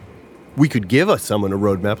 we could give someone a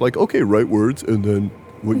roadmap, like, okay, write words, and then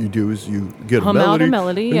what you do is you get Hum a out melody, a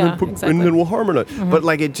melody, and, yeah, then exactly. and then we'll harmonize. But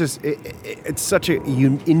like, it's such a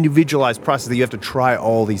individualized process that you have to try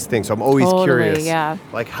all these things. So I'm always Totally, curious, yeah.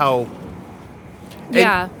 like how.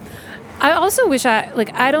 Yeah. I also wish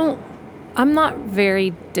I'm not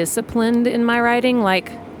very disciplined in my writing.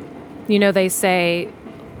 Like, they say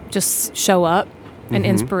just show up and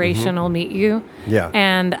inspiration will meet you. Yeah.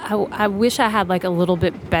 And I wish I had like a little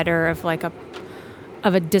bit better of like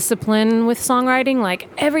of a discipline with songwriting. Like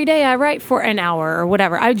every day I write for an hour or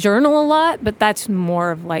whatever. I journal a lot, but that's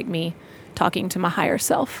more of like me talking to my higher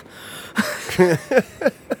self.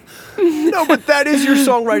 No, but that is your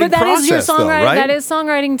songwriting But that process, is your though, songwriting. right? That is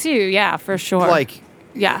songwriting too. Yeah, for sure. Like,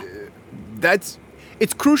 yeah.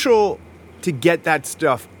 it's crucial to get that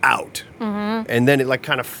stuff out, and then it like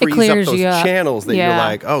kind of frees up clears those you up. channels that you're Yeah.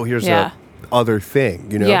 like, oh, here's Yeah. a other thing,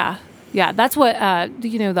 Yeah. Yeah. That's what, do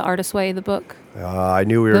you know The Artist's Way, the book? I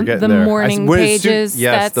knew we were getting the there. morning pages,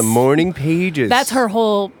 Yes, the morning pages. That's her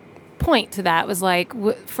whole point to that was like,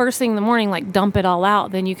 first thing in the morning, like dump it all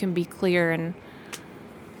out. Then you can be clear and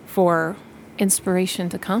for inspiration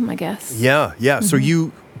to come, I guess. Yeah, yeah. So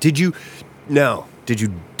did you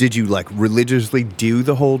like religiously do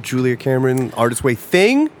the whole Julia Cameron Artist's Way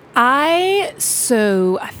thing? I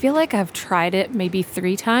feel like I've tried it maybe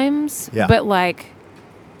 3 times, Yeah. but like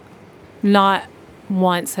not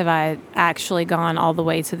once have I actually gone all the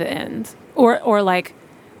way to the end. Or like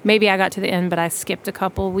maybe I got to the end, but I skipped a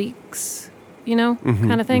couple weeks,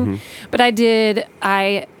 kind of thing. But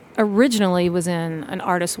I originally was in an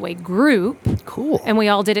Artist's Way group. Cool. And we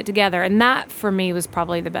all did it together. And that for me was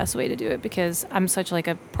probably the best way to do it because I'm such like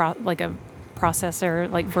a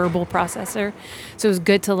processor, like verbal processor. So it was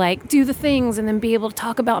good to like do the things and then be able to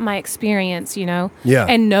talk about my experience, Yeah.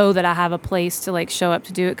 and know that I have a place to like show up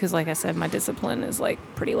to do it. Cause like I said, my discipline is like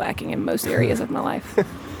pretty lacking in most areas of my life.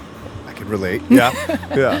 I could relate. Yeah,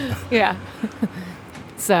 yeah. Yeah.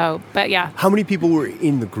 So, but yeah. How many people were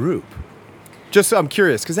in the group? Just so I'm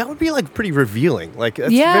curious, because that would be like pretty revealing. Like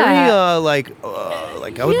that's Yeah. very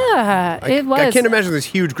I would, Yeah, it was. I can't imagine this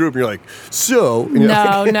huge group. And you're like, so and you're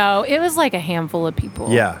like- No, it was like a handful of people.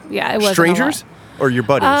 yeah, Yeah, it was strangers or your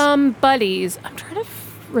buddies. Buddies. I'm trying to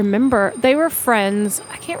remember. They were friends.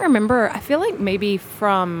 I can't remember. I feel like maybe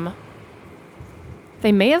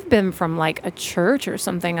they may have been from like a church or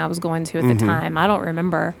something I was going to at the time. I don't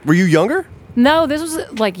remember. Were you younger? No, this was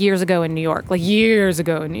like years ago in New York.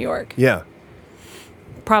 Yeah.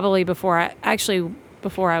 Probably before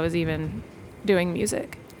I was even doing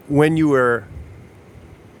music. When you were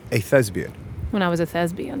a thespian When I was a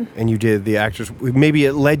thespian. and you did the actors, maybe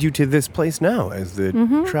it led you to this place now as the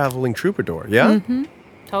traveling troubadour. Yeah.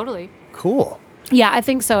 Totally. Cool. Yeah, I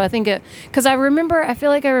think so. I think because I feel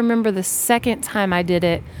like I remember the second time I did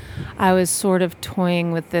it, I was sort of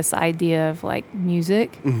toying with this idea of like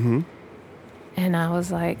music. Mm-hmm. And I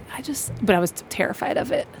was like, but I was terrified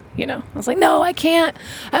of it. I was like, no, I can't.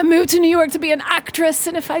 I moved to New York to be an actress.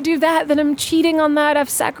 And if I do that, then I'm cheating on that. I've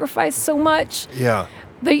sacrificed so much Yeah.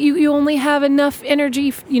 that you only have enough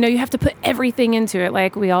energy. You have to put everything into it.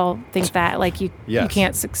 Like we all think that like you Yes.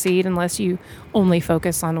 can't succeed unless you only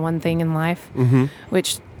focus on one thing in life,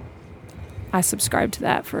 which I subscribed to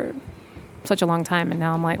that for such a long time. And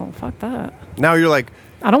now I'm like, well, fuck that. Now you're like,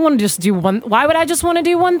 I don't want to just do one. Why would I just want to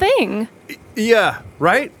do one thing? yeah,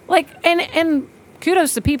 right? Like, and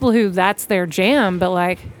kudos to people who that's their jam, but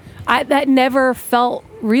like, that never felt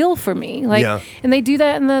real for me. Like, Yeah. and they do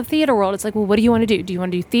that in the theater world. It's like, well, what do you want to do? Do you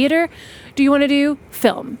want to do theater? Do you want to do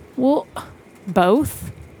film? Well,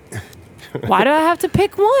 both. Why do I have to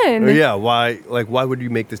pick one? Yeah. Why would you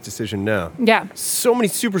make this decision now? Yeah. So many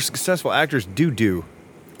super successful actors do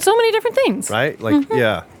so many different things. right? Like,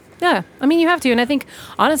 yeah. Yeah. I mean, you have to. And I think,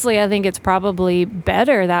 honestly, it's probably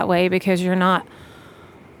better that way because you're not,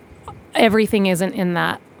 everything isn't in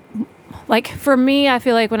that. Like, for me, I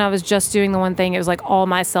feel like when I was just doing the one thing, it was like all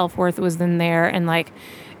my self-worth was in there and like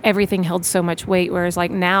everything held so much weight. Whereas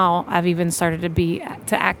like now I've even started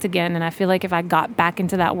to act again. And I feel like if I got back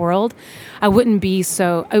into that world, I wouldn't be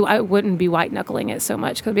white knuckling it so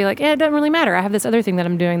much. Cause I'd be like, it doesn't really matter. I have this other thing that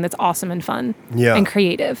I'm doing that's awesome and fun and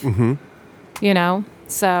creative, you know?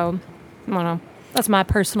 So I don't know. That's my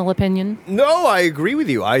personal opinion. No, I agree with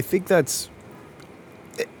you. I think that's...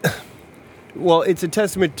 Well, it's a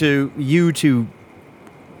testament to you to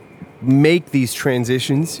make these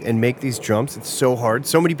transitions and make these jumps. It's so hard.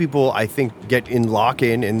 So many people, I think, get in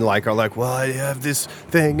lock-in and like are like, well, I have this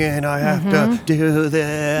thing and I have to do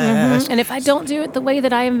this. And if I don't do it the way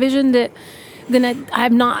that I envisioned it, then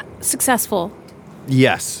I'm not successful.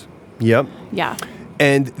 Yes. Yep. Yeah.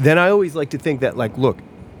 And then I always like to think that, like, look,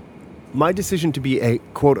 my decision to be a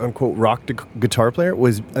quote-unquote rock guitar player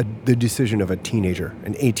was the decision of a teenager.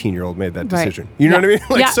 An 18-year-old made that decision. You know what I mean?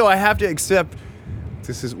 Like, so I have to accept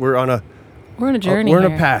we're on a journey. We're here.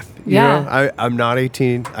 on a path. You Yeah. know? I'm not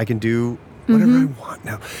 18. I can do whatever I want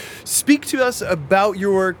now. Speak to us about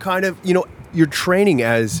your kind of, your training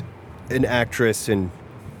as an actress and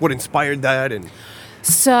what inspired that. And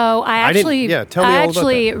So I tell me all about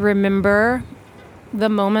that. remember the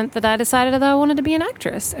moment that I decided that I wanted to be an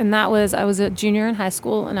actress. And that was, I was a junior in high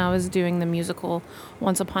school and I was doing the musical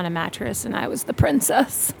Once Upon a Mattress and I was the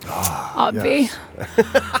princess. Obvi.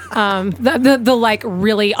 The like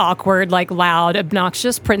really awkward, like loud,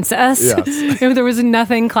 obnoxious princess. Yes. There was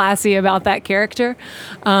nothing classy about that character,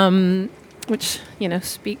 which,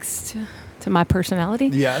 speaks to my personality.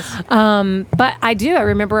 Yes. But I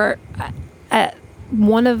remember at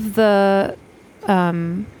one of the,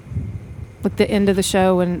 at the end of the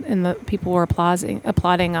show and the people were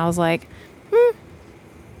applauding, I was like,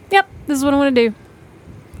 yep, this is what I want to do.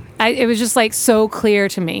 It was just like so clear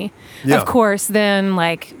to me. Yeah. Of course, then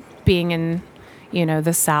like being in,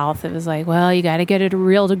 the South, it was like, well, you got to get a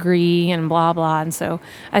real degree and blah, blah. And so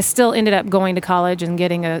I still ended up going to college and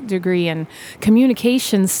getting a degree in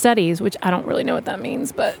communication studies, which I don't really know what that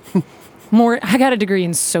means, but I got a degree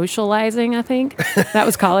in socializing, I think. That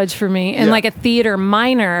was college for me. And like a theater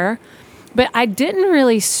minor. But I didn't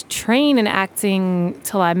really train in acting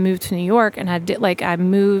till I moved to New York, and I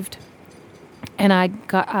moved, and I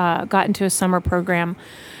got into a summer program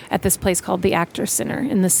at this place called the Actors Center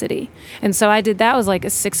in the city, and so that was like a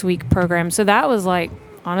 6-week program. So that was like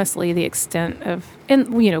honestly the extent of,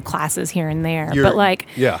 and classes here and there, but like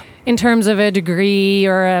in terms of a degree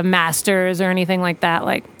or a master's or anything like that,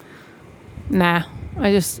 like nah,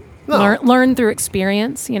 I just learned through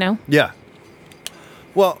experience, Yeah.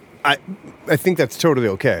 Well, I think that's totally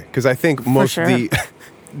okay because I think most of the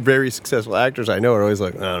very successful actors I know are always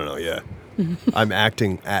like, I don't know, yeah, I'm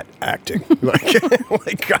acting at acting,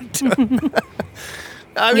 like God.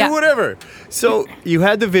 I mean, whatever. So you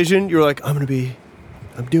had the vision. You were like, I'm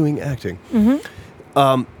doing acting.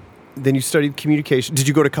 Then you studied communication. Did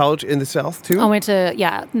you go to college in the South too? I went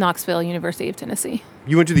to Knoxville, University of Tennessee.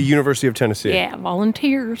 You went to the University of Tennessee. Yeah,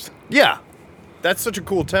 volunteers. Yeah. That's such a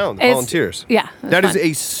cool town, the Volunteers. Yeah. That is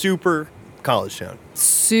a super college town.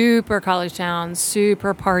 Super college town,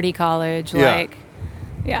 super party college. That's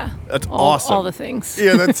awesome. All the things.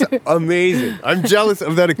 Yeah, that's amazing. I'm jealous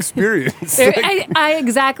of that experience. I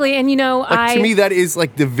exactly. And, to me, that is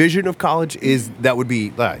like the vision of college that would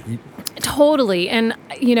be. Totally. And,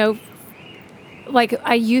 like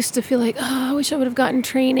I used to feel like, I wish I would have gotten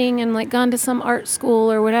training and like gone to some art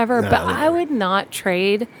school or whatever. But I would not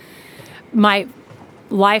trade my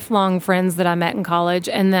lifelong friends that I met in college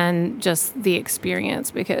and then just the experience,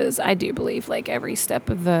 because I do believe like every step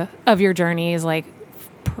of your journey is like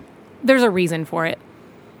there's a reason for it.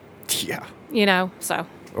 Yeah. So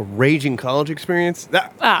a raging college experience.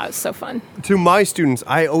 it's so fun. To my students,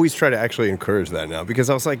 I always try to actually encourage that now because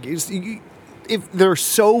I was like, if they're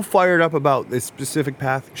so fired up about this specific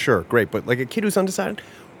path, sure, great. But like a kid who's undecided,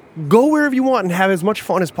 go wherever you want and have as much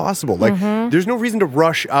fun as possible. Like, there's no reason to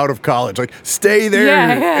rush out of college. Like, stay there.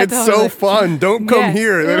 Yeah, it's so fun. Don't come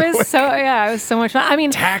here. It was so much fun. I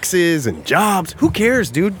mean, taxes and jobs. Who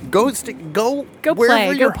cares, dude? Go play,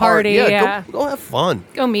 wherever your go party. heart. Go have fun.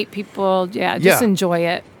 Go meet people. Yeah, just enjoy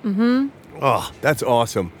it. Oh, that's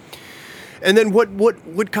awesome. And then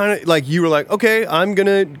what kind of, like, you were like, okay, I'm going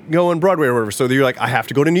to go on Broadway or whatever. So you're like, I have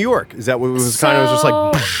to go to New York. Is that what it was kind of, it was just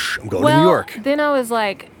like, I'm going to New York. Then I was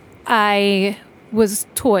like, I was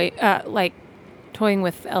toying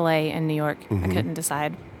with LA and New York. I couldn't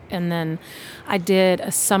decide. and then I did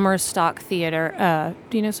a summer stock theater.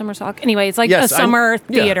 Do you know summer stock? Anyway, it's like Yes, a summer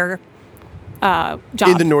yeah. theater job.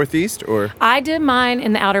 In the Northeast, or I did mine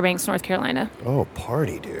in the Outer Banks, North Carolina. oh,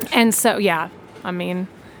 party, dude. And so, yeah, I mean,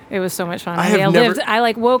 it was so much fun. I have never-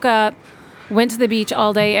 I woke up, went to the beach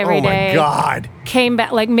all day, every Oh my day. God. Came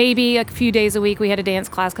back, like maybe a few days a week. We had a dance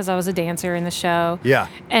class because I was a dancer in the show. Yeah.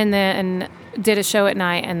 And then did a show at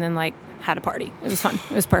night and then like had a party. It was fun.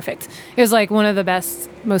 It was perfect. It was like one of the best,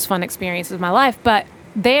 most fun experiences of my life. But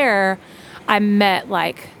there I met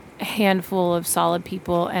like a handful of solid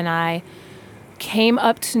people, and I came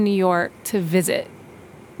up to New York to visit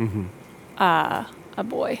a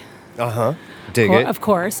boy. Dig it. Of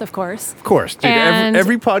course. Of course, dude. And-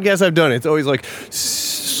 Every podcast I've done, it's always like,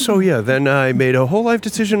 so yeah. Then I made a whole life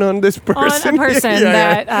decision on this person. On a person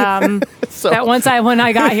Yeah. that So- that when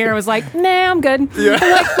I got here, I was like, nah, I'm good. Yeah.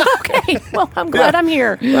 I'm like, okay, well, I'm glad I'm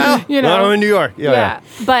here. Well, you know, I'm in New York. Yeah.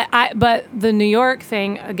 But the New York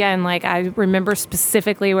thing again, like I remember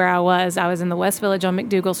specifically where I was. I was in the West Village on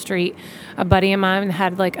McDougal Street. A buddy of mine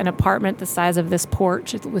had like an apartment the size of this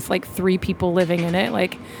porch with like 3 people living in it.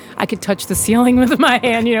 Like I could touch the ceiling with my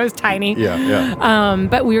hand. You know, it was tiny. Yeah.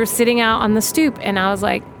 But we were sitting out on the stoop, and I was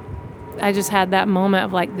like, I just had that moment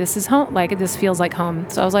of like, this is home. Like this feels like home.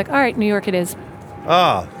 So I was like, all right, New York it is.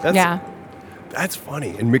 That's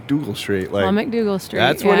funny. In McDougal Street, like On McDougal Street.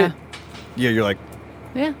 that's yeah. what it. Yeah, you're like,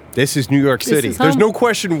 Yeah. this is New York City. is There's home. no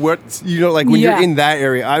question what when Yeah. you're in that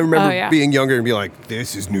area. I remember Oh, yeah. being younger and be like,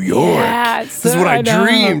 this is New York. Yeah, this is what I know.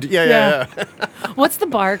 dreamed. Yeah. What's the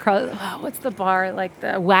bar called? What's the bar like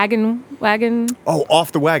the wagon Oh,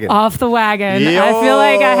 off the wagon. off the wagon? I feel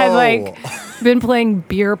like I had like Yo. been playing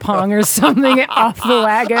beer pong or something off the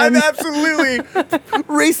wagon. I've absolutely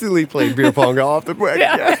recently played beer pong off the wagon.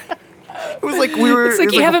 Yeah. It was like we were. It's like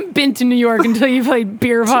it was you haven't been to New York until you played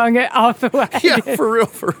beer pong off the wagon. Yeah, for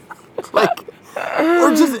real. Like,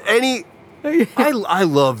 or just any. I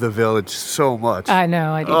love the Village so much. I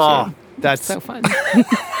know, I do Oh, too. that's So fun.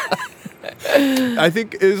 I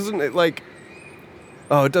think isn't it like?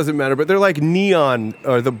 Oh, it doesn't matter. But they're like neon,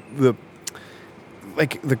 or the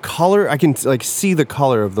like the color. I can like see the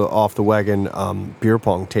color of the off the wagon beer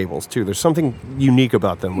pong tables too. There's something unique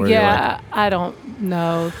about them. Where you're like, Yeah, I don't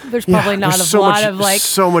know. There's Yeah, probably not there's a so lot much- of like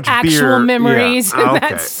so much actual beer. memories. Yeah. Okay.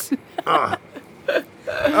 That's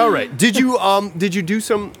all right. Did you do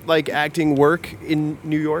some like acting work in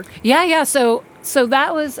New York? yeah. So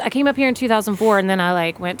that was I came up here in 2004, and then I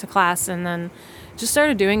like went to class, and then just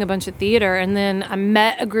started doing a bunch of theater, and then I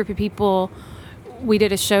met a group of people. We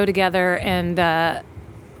did a show together, and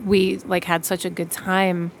we like had such a good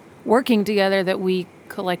time working together that we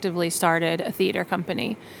collectively started a theater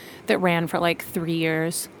company that ran for like 3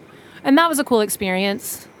 years, and that was a cool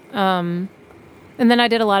experience. And then I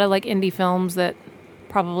did a lot of like indie films that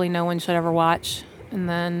probably no one should ever watch, and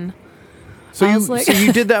then. So I you was like- so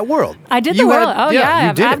you did that world. I did You the world. had- Oh yeah,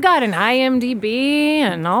 you did I've it. got an IMDb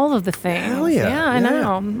and all of the things. Hell yeah. Yeah, I Yeah.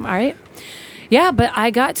 know. All right. Yeah, but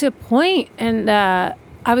I got to a point, and I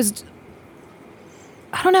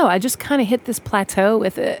don't know. I just kind of hit this plateau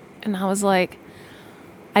with it, and I was like,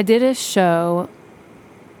 I did a show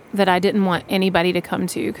that I didn't want anybody to come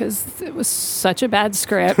to because it was such a bad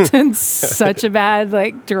script and such a bad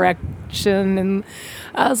like direction, and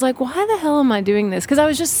I was like, why the hell am I doing this? Because I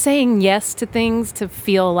was just saying yes to things to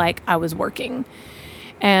feel like I was working,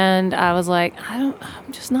 and I was like, I'm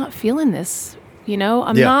just not feeling this. You know,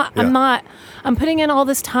 I'm putting in all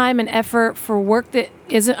this time and effort for work that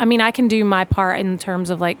isn't, I mean, I can do my part in terms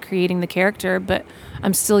of like creating the character, but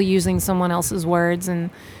I'm still using someone else's words and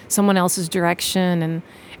someone else's direction.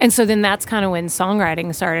 And so then that's kind of when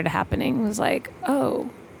songwriting started happening. It was like, oh,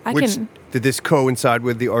 Which did this coincide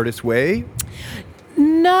with the Artist's Way,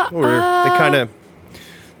 no, or they kind of?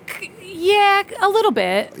 yeah, a little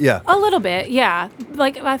bit. Yeah. A little bit, yeah.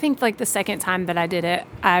 Like, I think, like, the second time that I did it,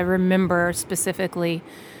 I remember specifically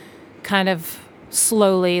kind of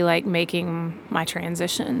slowly, like, making my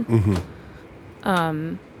transition.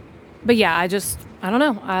 Mm-hmm. But, yeah, I don't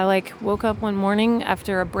know. I, like, woke up one morning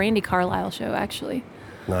after a Brandi Carlile show, actually.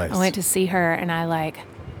 Nice. I went to see her, and I, like,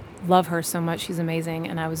 love her so much. She's amazing.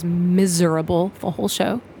 And I was miserable the whole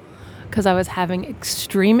show because I was having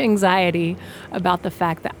extreme anxiety about the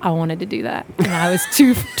fact that I wanted to do that. And I was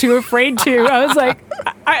too afraid to. I was like,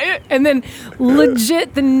 and then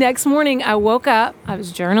legit the next morning I woke up, I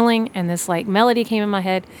was journaling, and this like melody came in my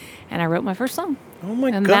head, and I wrote my first song. Oh my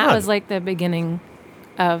And God. that was like the beginning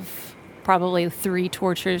of probably 3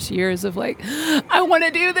 torturous years of like, I want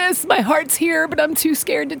to do this. My heart's here, but I'm too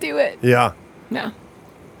scared to do it. Yeah. No.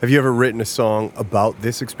 Have you ever written a song about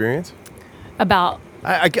this experience? About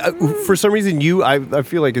For some reason, I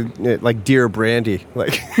feel like Dear Brandy,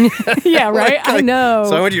 like Yeah, right. I know.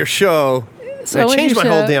 So I went to your show. So And I it went to changed my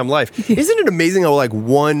your whole show. damn life. Isn't it amazing how like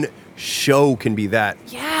one show can be that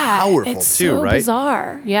Yeah, powerful it's too, so right?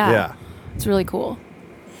 bizarre. Yeah. Yeah. It's really cool.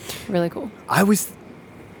 Really cool.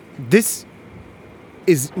 This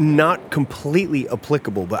is not completely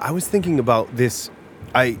applicable, but I was thinking about this.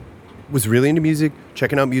 I was really into music,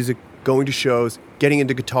 checking out music, going to shows, getting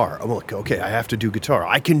into guitar. I'm like, okay, I have to do guitar.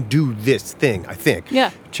 I can do this thing, I think.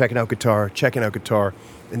 Yeah. Checking out guitar.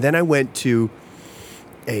 And then I went to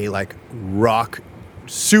a like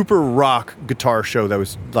super rock guitar show that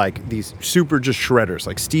was like these super just shredders,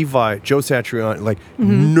 like Steve Vai, Joe Satriani, like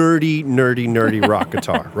nerdy rock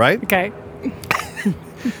guitar, right? Okay.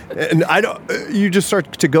 And you just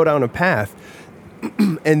start to go down a path.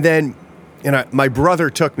 And then, my brother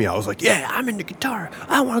took me. I was like, yeah, I'm into guitar.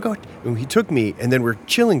 I want to go. And he took me, and then we're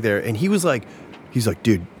chilling there. And he's like,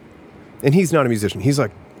 dude, and he's not a musician. He's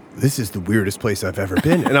like, this is the weirdest place I've ever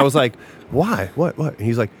been. And I was like, why? What? And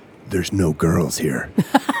he's like, there's no girls here.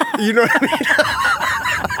 You know what I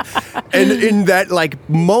mean? And in that like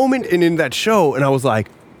moment and in that show, and I was like,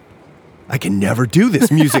 I can never do this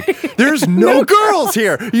music. There's no girls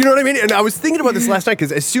here. You know what I mean? And I was thinking about this last night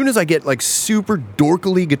because as soon as I get like super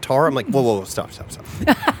dorkily guitar, I'm like, whoa, stop.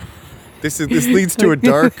 This leads to a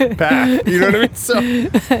dark path. You know what I mean? So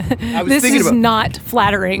I was This thinking is about not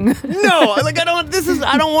flattering. no, like I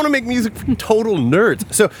don't want to make music for total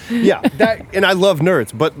nerds. So yeah, and I love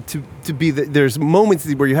nerds, but to be there's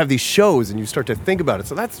moments where you have these shows and you start to think about it.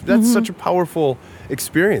 So that's such a powerful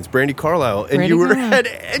experience, Brandy Carlisle, and you had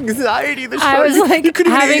anxiety. The show. I was like you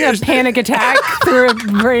couldn't even having a understand. panic attack through a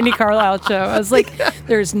Brandy Carlisle show. I was like,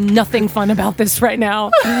 there's nothing fun about this right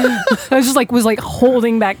now. I was just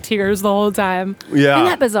holding back tears the whole time. Yeah. Isn't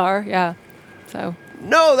that bizarre? Yeah. So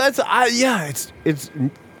No, it's.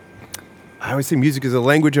 I always say music is a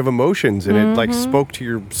language of emotions, and it like spoke to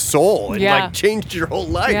your soul and Yeah. like changed your whole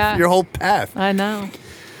life, Yeah. your whole path. I know.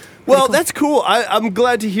 Well, that's cool. I'm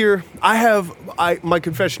glad to hear. My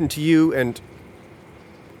confession to you, and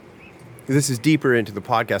this is deeper into the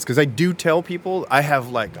podcast because I do tell people I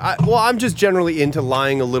have I'm just generally into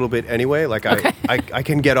lying a little bit anyway. Like I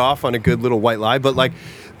can get off on a good little white lie, but like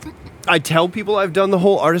I tell people I've done the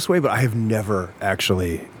whole artist way, but I have never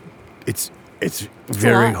actually. It's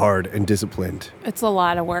very lot. hard and disciplined. It's a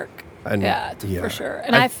lot of work. And- yeah, yeah. for sure.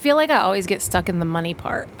 And I feel like I always get stuck in the money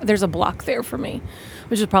part. There's a block there for me,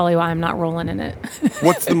 which is probably why I'm not rolling in it.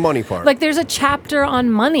 What's the money part? Like there's a chapter on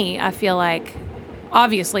money, I feel like.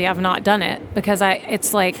 Obviously I've not done it because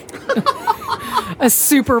it's like a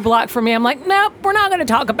super block for me. I'm like, nope, we're not going to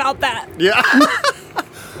talk about that. yeah.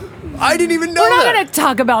 I didn't even know We're not that. going to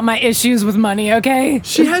talk about my issues with money, okay?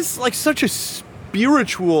 She has like such a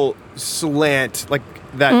spiritual slant, like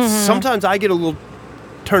that. Sometimes I get a little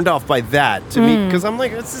turned off by that to me because I'm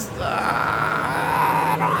like, this is.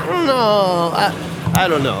 I don't know. I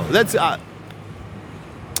don't know. That's.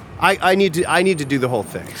 I need to do the whole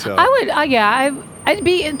thing. So I would, I'd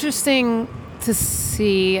be interesting to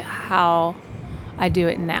see how I do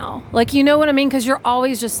it now. Like, you know what I mean? Because you're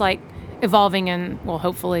always just like evolving and, well,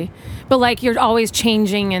 hopefully, but like you're always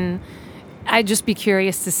changing, and I'd just be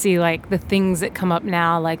curious to see like the things that come up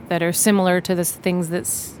now, like that are similar to the things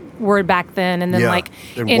that's were back then, and then Yeah, like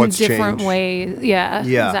and in what's different changed. ways. Yeah,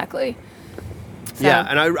 Yeah. exactly. So, yeah,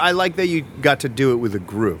 and I like that you got to do it with a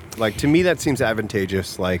group. Like to me, that seems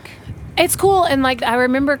advantageous. Like it's cool. And like, I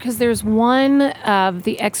remember because there's one of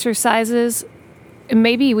the exercises, and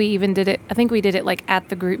maybe we even did it, I think we did it like at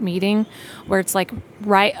the group meeting, where it's like,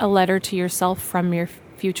 write a letter to yourself from your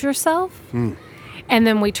future self. And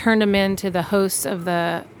then we turned them in to the host of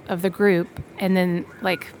the group. And then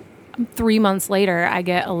like 3 months later, I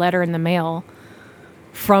get a letter in the mail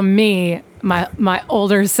from me, my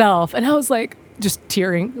older self. And I was like, just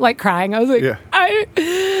tearing, like crying. I was like, Yeah.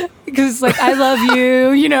 because like I love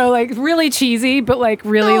you, you know, like really cheesy, but like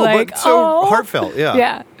really no, like but so oh. heartfelt. Yeah.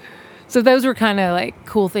 Yeah. So those were kind of like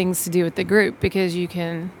cool things to do with the group because you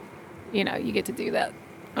can, you know, you get to do that.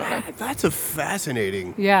 I don't know. That's a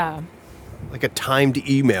fascinating, Yeah. like a timed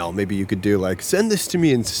email. Maybe you could do like, send this to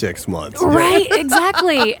me in 6 months. Right.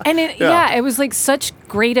 Exactly. And it, Yeah. it was like such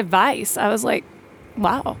great advice. I was like,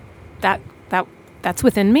 wow, that's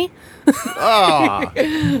within me. Ah.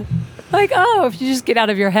 Like, oh, if you just get out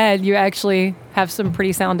of your head, you actually have some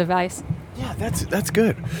pretty sound advice. Yeah, that's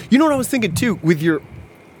good. You know what I was thinking too with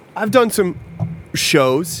I've done some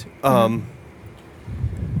shows.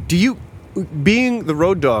 Do you, being the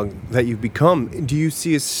road dog that you've become, do you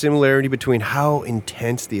see a similarity between how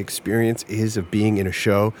intense the experience is of being in a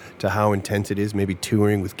show to how intense it is maybe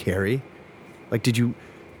touring with Carrie? Like, is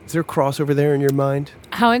there a crossover there in your mind?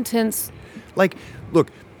 How intense? Like, look,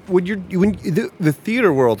 the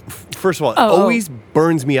theater world, first of all, Oh. always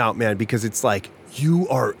burns me out, man, because it's like you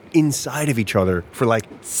are inside of each other for like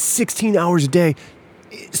 16 hours a day.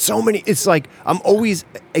 So many, it's like I'm always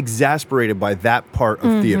exasperated by that part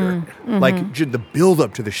of theater. Like the build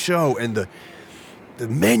up to the show and the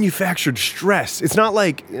manufactured stress. It's not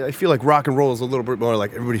like, I feel like rock and roll is a little bit more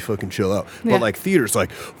like everybody fucking chill out. Yeah. But like theater's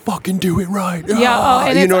like, fucking do it right. Yeah. Ah, Oh,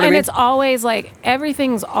 and you it's, know what I and mean? it's always like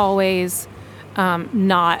everything's always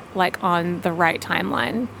not like on the right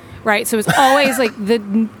timeline. Right, so it's always like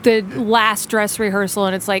the last dress rehearsal,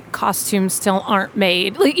 and it's like costumes still aren't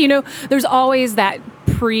made. Like, you know, there's always that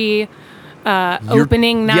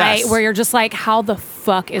opening night yes. where you're just like, how the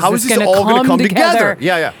fuck is How this is this going all to gonna come together? together?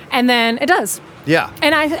 Yeah, yeah. And then it does. Yeah.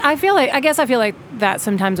 And I feel like that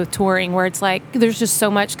sometimes with touring, where it's like there's just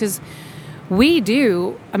so much, because I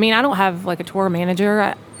don't have like a tour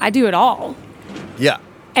manager. I do it all. Yeah.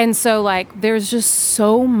 And so, like, there's just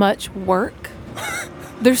so much work.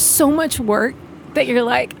 There's so much work that you're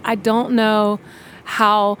like, I don't know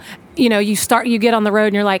how, you know, you get on the road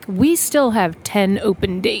and you're like, we still have 10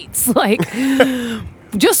 open dates. Like,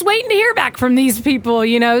 just waiting to hear back from these people,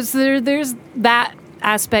 you know? So there's that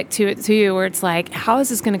aspect to it, too, where it's like, how is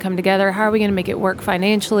this going to come together? How are we going to make it work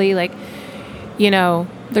financially? Like, you know,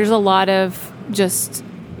 there's a lot of just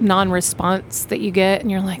non-response that you get, and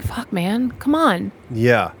you're like, fuck, man, come on.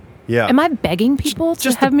 Yeah. Yeah. Am I begging people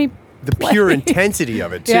to have me the play? pure intensity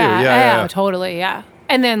of it too. Yeah, totally, yeah.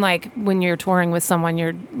 And then, like, when you're touring with someone,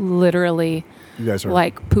 you're literally You guys are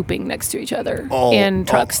like pooping next to each other all- in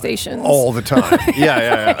truck all- stations. all the time.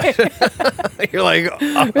 Yeah. You're like,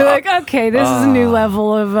 You're like, okay, this is a new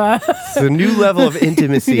level of it's a new level of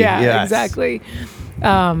intimacy. yeah, Yes. exactly.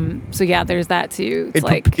 So yeah, there's that too.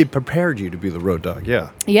 It's It prepared you to be the road dog. Yeah.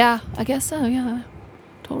 yeah, I guess so. Yeah,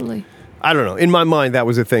 totally. I don't know. In my mind, that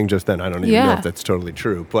was a thing just then. I don't even know Yeah. if that's totally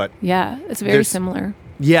true. But Yeah, it's very There's- similar.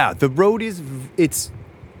 yeah, the road it's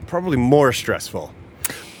probably more stressful.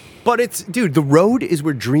 But the road is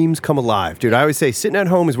where dreams come alive. Dude, I always say sitting at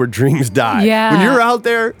home is where dreams die. Yeah. When you're out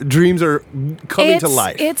there, dreams are coming to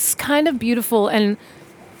life. It's kind of beautiful, and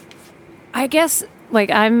I guess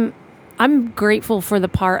like I'm grateful for the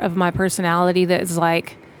part of my personality that is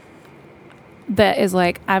like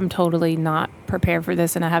I'm totally not prepared for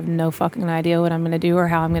this, and I have no fucking idea what I'm going to do or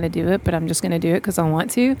how I'm going to do it, but I'm just going to do it because I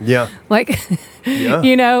want to. Yeah. Like, Yeah.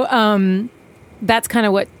 you know, that's kind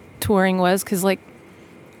of what touring was, because like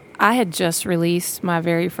I had just released my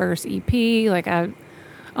very first EP. Like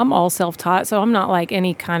I'm all self-taught, so I'm not like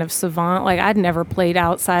any kind of savant. Like I'd never played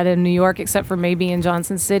outside of New York except for maybe in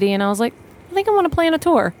Johnson City, and I was like, I think I want to play on a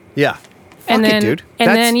tour. Yeah. And Fuck then, it, dude. and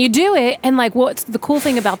That's- then you do it, and like what's the cool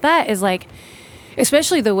thing about that is like,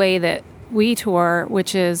 especially the way that we tour,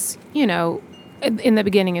 which is, you know, in the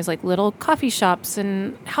beginning is like little coffee shops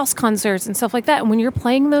and house concerts and stuff like that. And when you're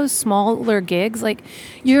playing those smaller gigs, like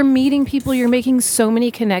you're meeting people, you're making so many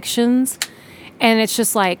connections, and it's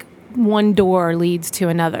just like one door leads to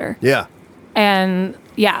another. Yeah. And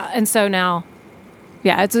yeah, and so now,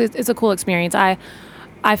 yeah, it's a cool experience.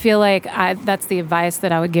 I feel like that's the advice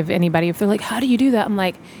that I would give anybody if they're like, how do you do that? I'm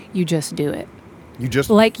like, you just do it. You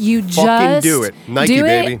just Like you fucking just do it. Nike, do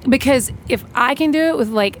it, baby. because if I can do it with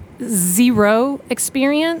like zero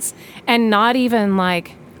experience and not even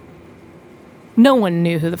like no one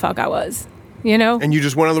knew who the fuck I was, you know? And you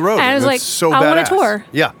just went on the road. And I was That's like, so I want badass. to tour.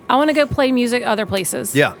 Yeah. I want to go play music other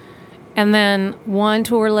places. Yeah. And then one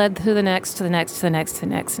tour led to the next, to the next, to the next, to the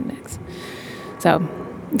next, to the next. So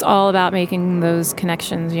it's all about making those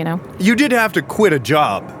connections, you know? You did have to quit a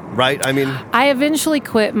job, right? I mean, I eventually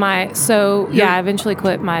quit I eventually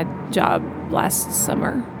quit my job last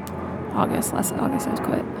summer. Last August I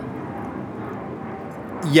quit.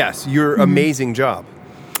 yes, your Mm-hmm. amazing job.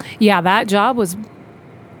 Yeah, that job was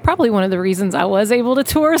probably one of the reasons I was able to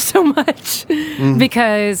tour so much,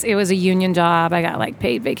 because it was a union job. I got like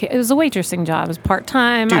paid vacation. It was a waitressing job. It was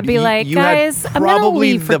part-time. Dude, I'd be like, you had guys, I'm going to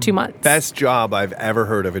probably leave for the 2 months. Best job I've ever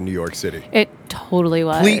heard of in New York City. It totally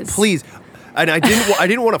was. Please. And I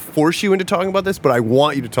didn't want to force you into talking about this, but I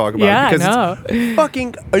want you to talk about Yeah, it because I know. it's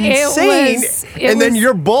fucking insane. It Then was-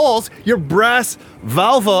 your balls, your brass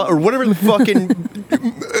vulva or whatever the fucking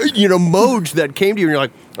moge that came to you, and you're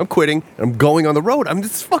like, I'm quitting. I'm going on the road. I'm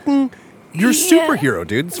just fucking. You're a Yeah. superhero,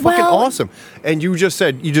 dude. It's fucking Well- awesome. And you just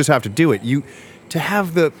said you just have to do it. You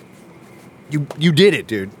did it,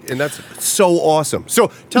 dude, and that's so awesome.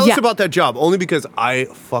 So tell us Yeah. about that job, only because I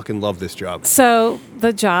fucking love this job. So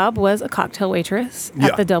the job was a cocktail waitress Yeah.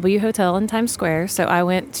 at the W Hotel in Times Square. So I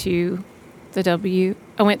went to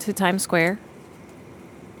Times Square.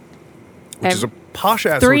 which is a posh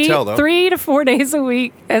ass three hotel, though. 3 to 4 days a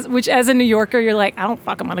week. Which, as a New Yorker, you're like, I don't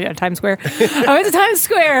fucking want to go to Times Square. I went to Times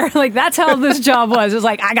Square. Like, that's how this job was. It was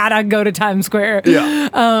like, I gotta go to Times Square. Yeah.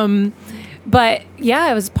 But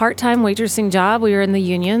yeah, it was a part-time waitressing job. We were in the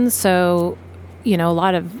union, so a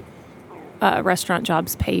lot of restaurant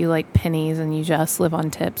jobs pay you like pennies, and you just live on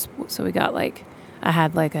tips. So we got I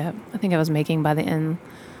think I was making by the end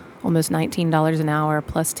almost $19 an hour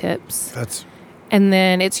plus tips. And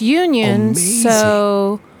then it's union, Amazing.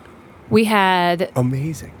 so we had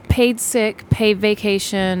Amazing. paid sick, paid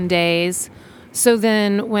vacation days. So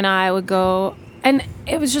then when I would go, and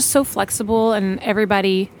it was just so flexible, and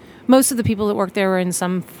most of the people that worked there were in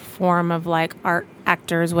some form of like art,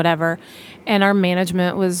 actors, whatever. And our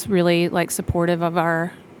management was really like supportive of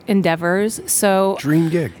our endeavors. So Dream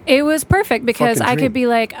gig. it was perfect because Fucking I dream. could be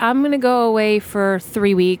like, I'm going to go away for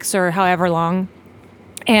 3 weeks or however long.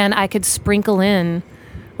 And I could sprinkle in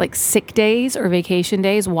like sick days or vacation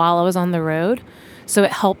days while I was on the road. So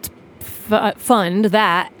it helped fund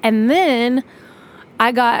that. And then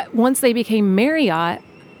once they became Marriott,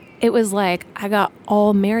 it was like I got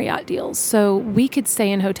all Marriott deals. So we could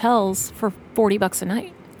stay in hotels for $40 a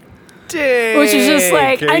night. Dang, Which is just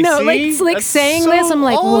like, I know, Casey. like That's saying so this, I'm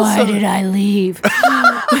like, why awesome. did I leave?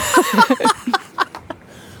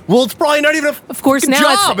 Well, it's probably not even Of course, fucking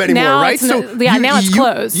now it's- job anymore, now right? it's now it's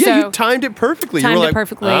closed, Yeah, so- you timed it perfectly. Timed you were it like,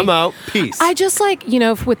 perfectly. I'm out. Peace. I just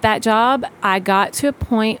with that job, I got to a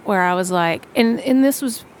point where I was like, and this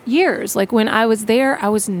was years, like when I was there, I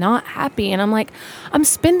was not happy. And I'm like, I'm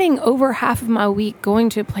spending over half of my week going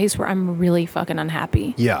to a place where I'm really fucking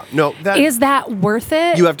unhappy. yeah, no, Is that worth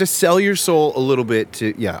it? you have to sell your soul a little bit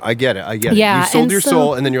to. Yeah, I get it. Yeah, you sold and your so-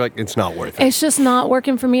 soul, and then you're like, it's not worth it. It's just not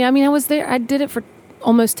working for me. I mean, I was there, I did it for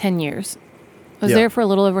almost 10 years. I was Yeah. there for a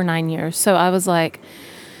little over 9 years. So I was like,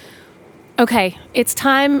 okay, it's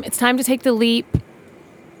time to take the leap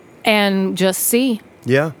and just see.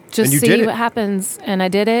 Yeah, Just and you see did it. what happens. And I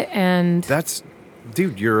did it. And That's,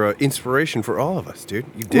 dude, you're an inspiration for all of us, dude.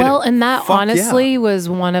 You did well, it. and that Fuck honestly yeah. was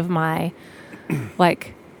one of my,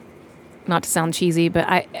 like, not to sound cheesy,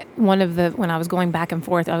 but when I was going back and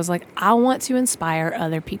forth, I was like, I want to inspire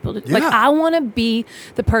other people to, like, Yeah. I want to be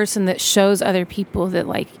the person that shows other people that,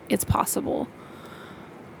 like, it's possible.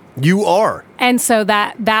 You are. And so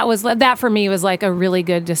that for me was like a really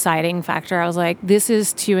good deciding factor. I was like, this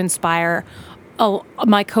is to inspire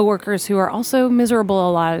my coworkers who are also miserable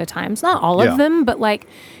a lot of the times. Not all Yeah. of them, but like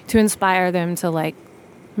to inspire them to like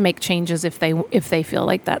make changes if they feel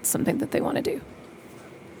like that's something that they want to do.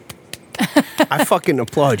 I fucking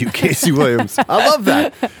applaud you, Casey Williams. I love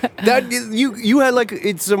that. That you had like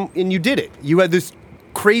and you did it. You had this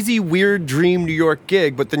crazy, weird dream New York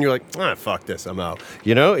gig, but then you're like, fuck this, I'm out.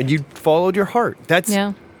 You know, and you followed your heart. That's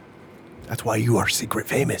why you are secret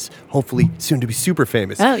famous. Hopefully, soon to be super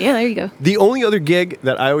famous. Oh yeah, there you go. The only other gig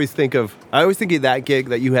that I always think of that gig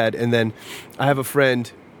that you had, and then I have a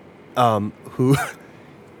friend who.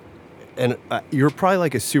 And you're probably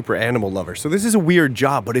like a super animal lover. So this is a weird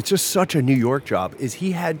job, but it's just such a New York job, is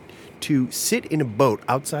he had to sit in a boat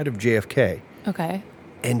outside of JFK Okay.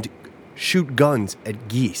 and shoot guns at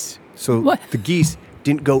geese. So What? the geese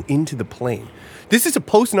didn't go into the plane. This is a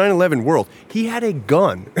post 9/11 world. He had a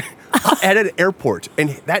gun at an airport, and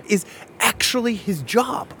that is actually his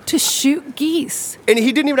job. To shoot geese. And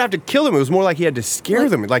he didn't even have to kill them. It was more like he had to scare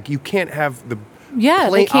them. Like, you can't have the Yeah, they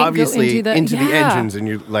plane can't go obviously into the- the yeah. engines, and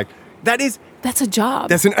you're like, that's a job.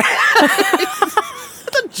 that's an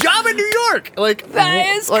that's a job in New York. Like, That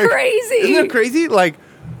is like, crazy. Isn't that crazy? Like,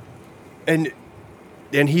 and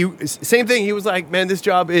he same thing. He was like, man, this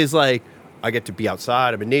job is like, I get to be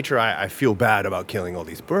outside. I'm in nature. I feel bad about killing all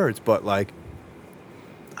these birds, but like,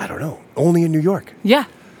 I don't know. Only in New York. Yeah.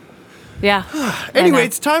 Yeah. Anyway,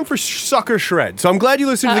 it's time for Sucker Shred. So I'm glad you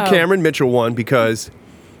listened to the Uh-oh. Cameron Mitchell one, because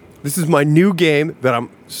this is my new game that I'm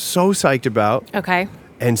so psyched about. Okay.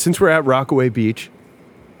 And since we're at Rockaway Beach,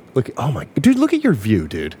 look at your view,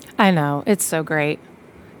 dude. I know. It's so great.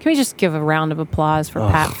 Can we just give a round of applause for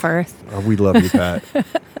Pat Firth? Oh, we love you, Pat.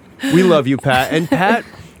 We love you, Pat. And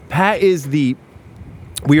Pat is we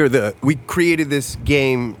created this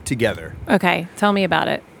game together. Okay. Tell me about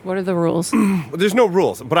it. What are the rules? Well, there's no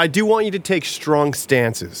rules, but I do want you to take strong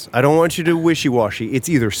stances. I don't want you to wishy-washy. It's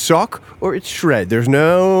either suck or it's shred. There's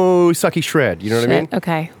no sucky shred. You know what I mean? Shit.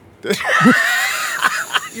 Okay.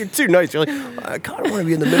 You're too nice. You're like, I kind of want to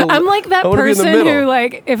be in the middle. I'm like that I wanna be in the person middle. who,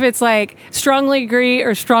 like, if it's like strongly agree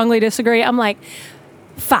or strongly disagree, I'm like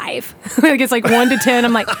 5. Like it's like 1 to 10.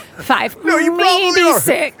 I'm like 5. No, you probably maybe are.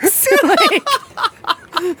 6.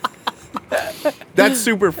 Like, That's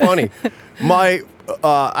super funny. I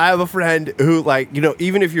have a friend who, like, you know,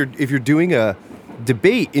 even if you're doing a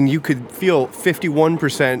debate and you could feel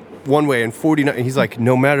 51% one way and 49, and he's like,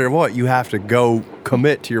 no matter what, you have to go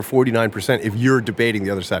commit to your 49% if you're debating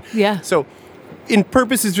the other side. Yeah. So, in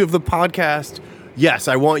purposes of the podcast, yes,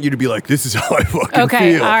 I want you to be like, this is how I fucking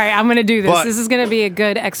Okay, feel. all right, I'm going to do this. But- This is going to be a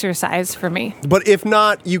good exercise for me. But if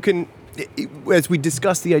not, you can, as we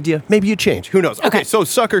discuss the idea, maybe you change. Who knows? Okay, Okay. so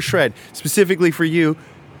Sucker Shred, specifically for you,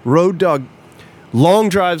 road dog, long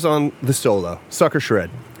drives on the Solo, Sucker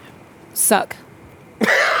Shred. Suck.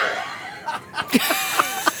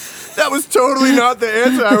 That was totally not the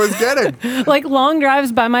answer I was getting. Like long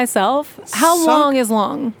drives by myself? How Suck. long is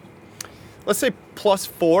long? Let's say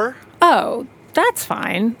 +4. Oh, that's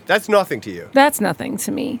fine. That's nothing to you. That's nothing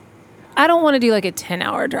to me. I don't want to do like a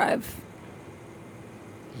 10-hour drive.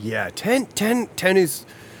 Yeah, 10 is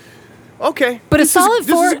okay. But This a solid this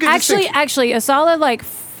is four, a good distinction. actually, a solid like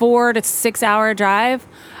 4 to 6 hour drive,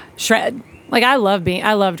 shred. Like I love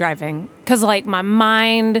driving because like my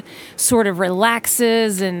mind sort of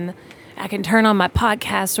relaxes and I can turn on my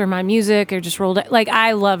podcast or my music or just roll. Like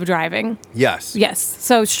I love driving. Yes. Yes,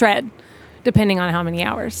 so shred, depending on how many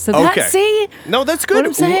hours. So Okay. that see, No, that's good. What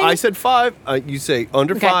I'm saying? I said 5. You say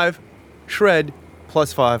under Okay. 5, shred,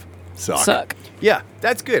 +5, suck. Suck. Yeah,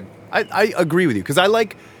 that's good. I agree with you because I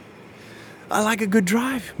like a good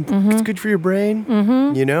drive. Mm-hmm. It's good for your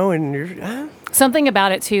brain, you know, and you're. Something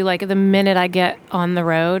about it too, like the minute I get on the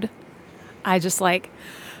road, I just like,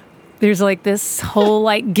 there's like this whole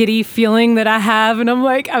like giddy feeling that I have. And I'm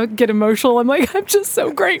like, I would get emotional. I'm like, I'm just so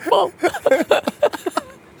grateful.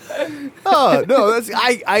 Oh no, that's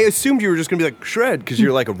I assumed you were just gonna be like shred because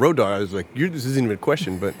you're like a road dog. I was like, this isn't even a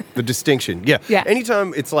question, but the distinction, yeah. Yeah.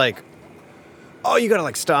 Anytime it's like, oh, you gotta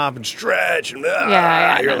like stop and stretch, and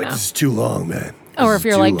Yeah, you're no, like, no. this is too long, man. Or This if is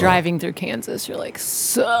you're too like long." driving through Kansas, you're like,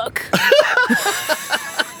 suck.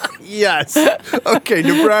 Yes. Okay,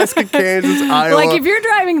 Nebraska, Kansas, Iowa. Like if you're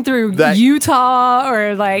driving through That- Utah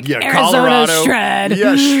or like yeah, Arizona, Colorado. shred.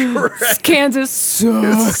 Yeah, shred. Kansas,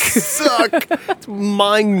 suck. Suck. It's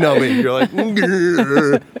mind numbing. You're like,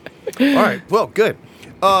 "Grr." All right. Well, good.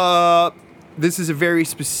 This is a very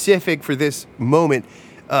specific for this moment.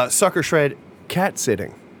 Sucker Shred cat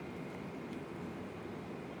sitting.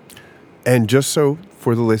 And just so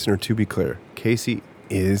for the listener to be clear, Casey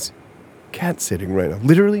is cat sitting right now,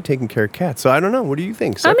 literally taking care of cats. So I don't know. What do you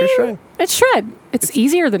think, I Sucker mean, Shred? it's shred. It's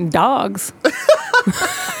easier than dogs.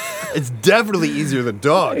 It's definitely easier than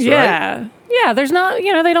dogs, right? Yeah. Yeah, there's not,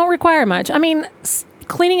 they don't require much. I mean,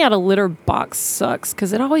 cleaning out a litter box sucks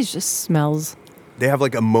because it always just smells. They have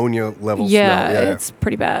like ammonia level Yeah, smell. Yeah, it's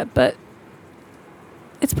pretty bad, but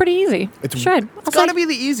it's pretty easy. It's shred. It's got to be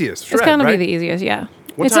the easiest. Shred, It's gotta right? be the easiest, yeah.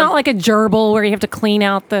 One It's time- not like a gerbil where you have to clean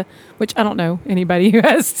out which I don't know anybody who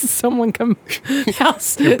has someone come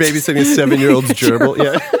house. You're babysitting a 7-year-old's gerbil.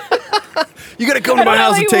 Yeah. You got to come to my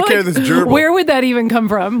house and take care of this gerbil. Where would that even come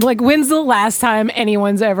from? Like, when's the last time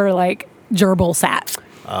anyone's ever like gerbil sat?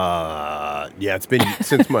 Yeah, it's been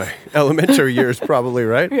since my elementary years, probably,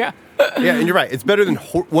 right? Yeah. Yeah, and you're right. It's better than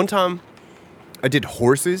one time I did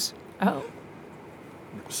horses. Oh.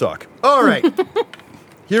 Suck. All right.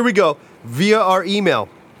 Here we go. Via our email.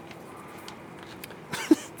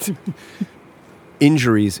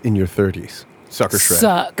 Injuries in your 30s. Sucker Shred.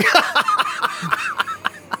 Suck.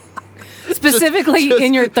 Specifically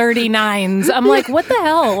in your 39s. I'm like, what the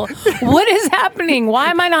hell? What is happening? Why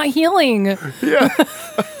am I not healing? Yeah.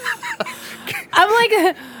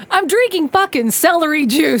 I'm drinking fucking celery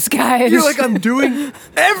juice, guys. You're like, I'm doing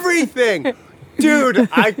everything. Dude,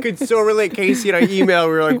 I could so relate. Casey and I emailed.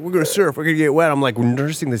 We were like, we're going to surf. We're going to get wet. I'm like, we're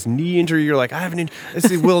nursing this knee injury. You're like, I have an injury.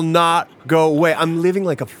 This will not go away. I'm living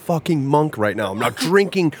like a fucking monk right now. I'm not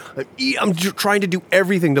drinking. I'm trying to do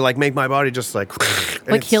everything to like make my body just like.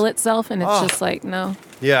 like heal itself, and it's Oh. just like, no.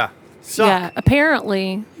 Yeah. Suck. Yeah,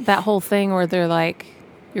 apparently that whole thing where they're like,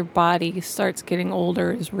 your body starts getting older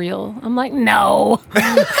is real. I'm like, no,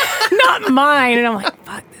 not mine. And I'm like,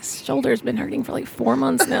 fuck, this shoulder's been hurting for like 4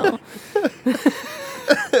 months now.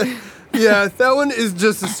 Yeah, that one is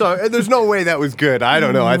just a song. And there's no way that was good. I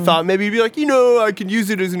don't know. I thought maybe you'd be like, I can use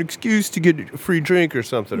it as an excuse to get a free drink or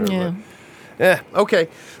something. Yeah. Yeah, okay.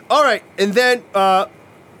 All right. And then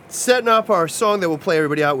setting up our song that we'll play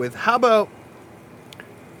everybody out with. How about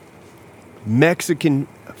Mexican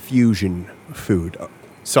fusion food?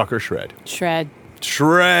 Sucker Shred. Shred.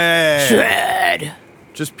 Shred.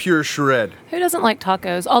 Just pure shred. Who doesn't like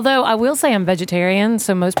tacos? Although I will say I'm vegetarian,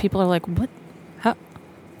 so most people are like, what? How?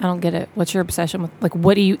 I don't get it. What's your obsession with, like,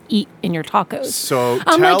 what do you eat in your tacos? So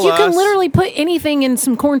I'm like, tell you can us- literally put anything in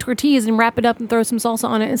some corn tortillas and wrap it up and throw some salsa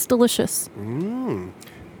on it. It's delicious.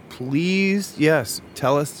 please, yes,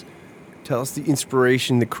 tell us the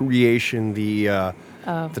inspiration, the creation, the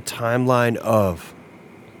timeline of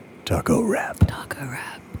Taco Rap. Taco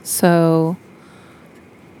Rap. So,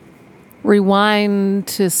 rewind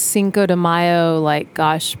to Cinco de Mayo, like,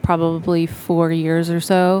 gosh, probably 4 years or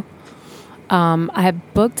so. I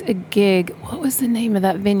had booked a gig. What was the name of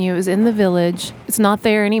that venue? It was in the Village. It's not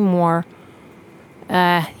there anymore.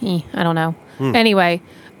 I don't know. Anyway,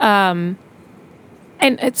 and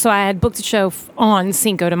so I had booked a show on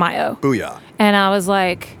Cinco de Mayo. Booyah. And I was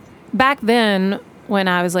like, back then, when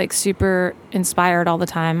I was like super inspired all the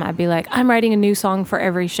time, I'd be like, I'm writing a new song for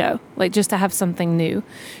every show, like just to have something new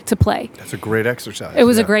to play. That's a great exercise. It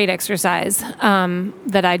was a great exercise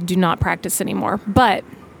that I do not practice anymore. But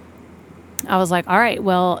I was like, all right,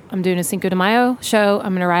 well, I'm doing a Cinco de Mayo show.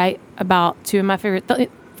 I'm going to write about two of my favorite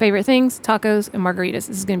things, tacos and margaritas. This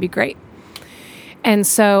is going to be great. And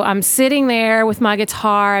so I'm sitting there with my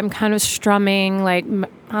guitar. I'm kind of strumming, like,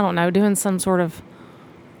 I don't know, doing some sort of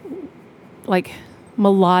like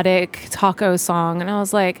melodic taco song. And I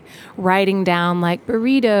was like writing down like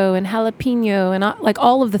burrito and jalapeno and like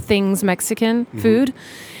all of the things Mexican food.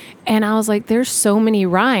 And I was like, there's so many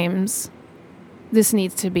rhymes. This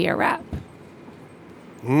needs to be a rap.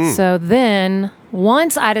 So then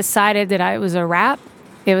once I decided that it was a rap,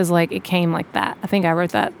 it was like, it came like that. I think I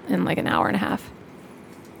wrote that in like an hour and a half.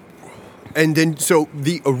 And then, so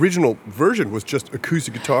the original version was just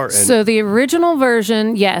acoustic guitar. And So the original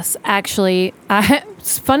version, yes, actually,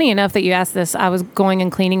 it's funny enough that you asked this. I was going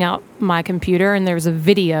and cleaning out my computer, and there was a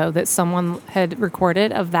video that someone had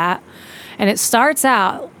recorded of that. And it started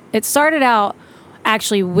out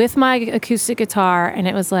actually with my acoustic guitar, and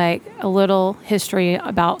it was like a little history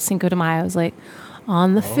about Cinco de Mayo. It was like,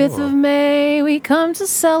 on the 5th of May, we come to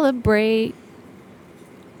celebrate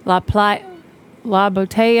La Botella,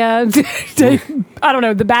 I don't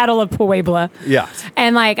know, the Battle of Puebla. yeah.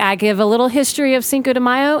 And like, I give a little history of Cinco de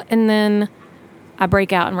Mayo, and then I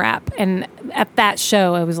break out and rap. And at that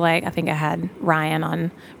show, it was like, I think I had Ryan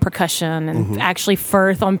on percussion and actually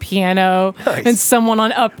Firth on piano and someone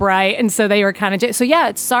on upright. And so they were kind of, so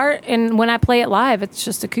yeah, and when I play it live, it's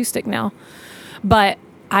just acoustic now. But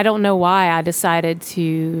I don't know why I decided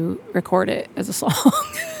to record it as a song.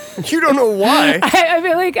 You don't know why. I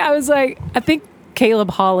feel like I think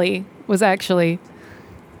Caleb Hawley was actually,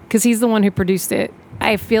 because he's the one who produced it.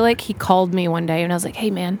 I feel like he called me one day and I was like,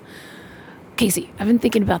 hey man, Casey, I've been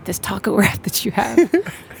thinking about this taco rap that you have.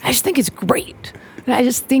 I just think it's great. And I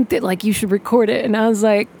just think that like you should record it. And I was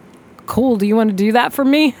like, cool, do you want to do that for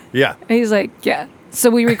me? Yeah. And he's like, yeah. So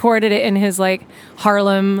we recorded it in his like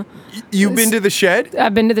Harlem. You've been to the Shed?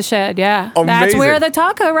 I've been to the Shed, yeah. Amazing. That's where the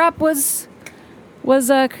taco rap was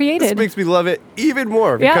created. This makes me love it even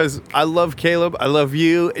more Yeah. because I love Caleb, I love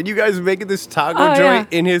you, and you guys are making this taco Oh, joint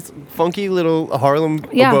yeah. in his funky little Harlem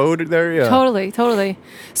Yeah. abode there. Yeah. Totally.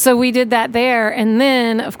 So we did that there, and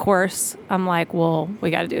then of course I'm like, well,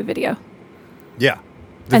 we got to do a video. Yeah.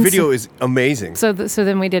 The And video is amazing. So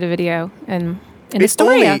then we did a video in It's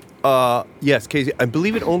Astoria. only, yes, Casey, I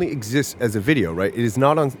believe it only exists as a video, right? It is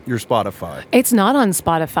not on your Spotify, It's not on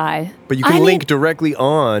Spotify, but you can link directly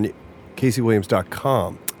on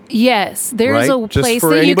CaseyWilliams.com. Yes, there's Right? a Just place for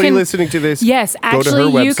that you anybody can listening to this, Yes, go to her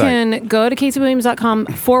actually, you website. can go to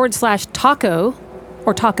CaseyWilliams.com/taco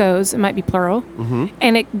or tacos. It might be plural,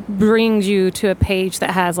 and it brings you to a page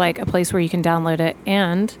that has like a place where you can download it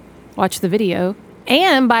and watch the video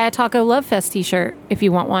and buy a Taco Love Fest T-shirt if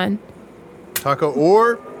you want one. Taco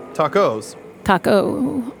or tacos.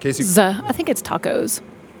 Taco. Casey, I think it's tacos,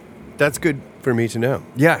 that's good for me to know.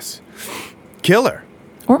 Yes. Killer.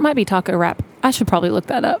 or it might be taco wrap. I should probably look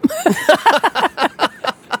that up.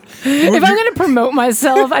 If I'm going to promote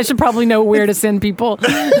myself, I should probably know where to send people.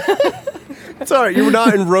 It's all right. You're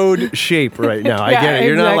not in road shape right now. I Yeah, get it.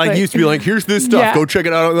 You're not like exactly. used to be like, here's this stuff. Yeah. Go check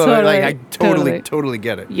it out. Totally, Like, I totally. totally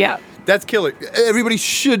get it. Yeah. That's killer. Everybody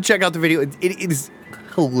should check out the video. It is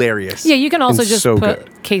hilarious. Yeah, you can also and just so put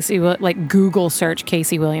good. Casey, like Google search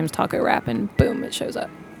Casey Williams taco wrap, and boom, it shows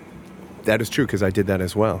up. That is true because I did that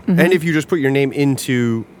as well. Mm-hmm. And if you just put your name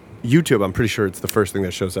into YouTube, I'm pretty sure it's the first thing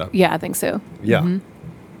that shows up. Yeah, I think so. Yeah.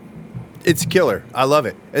 It's killer. I love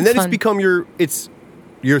it. And then it's Fun. become your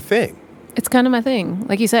thing. It's kind of my thing.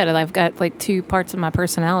 Like you said, I've got like two parts of my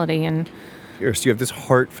personality, and Here, so you have this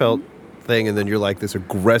heartfelt thing, and then you're like this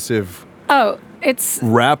aggressive it's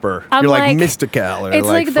rapper. I'm You're like like- Mystical or it's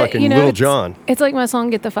like like fucking the, you know, Lil it's, Jon. It's like my song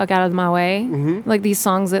 "Get the Fuck Out of My Way." Like these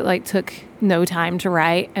songs that like took no time to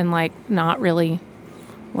write and like not really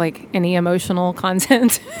like any emotional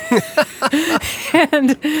content.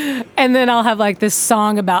 and then I'll have like this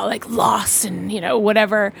song about like loss and,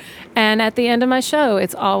 whatever. And at the end of my show,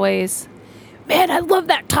 it's always, man, I love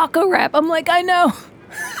that taco wrap. I'm like, I know.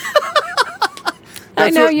 I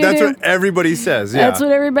know you That's do. what everybody says. Yeah. That's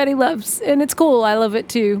what everybody loves. And it's cool. I love it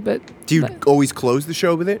too. But Do you always close the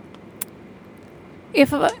show with it?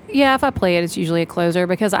 if I play it, it's usually a closer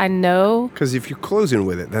because I know. Because if you're closing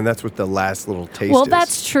with it, then that's what the last little taste Well, is.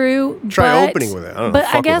 that's true. Try but- opening with it. I don't know. But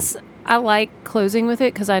Fuck I with guess it. I like closing with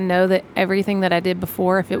it because I know that everything that I did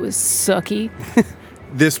before, if it was sucky,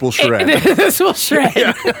 This will shred. this will shred.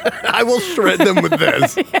 I will shred them with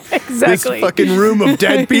this. Exactly. This fucking room of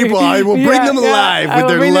dead people, I will bring them alive I with will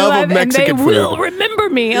their bring them love alive, of Mexican and they food. will remember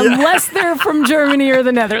me unless they're from Germany or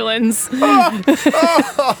the Netherlands.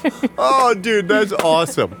 Oh, dude, that's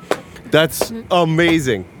awesome. That's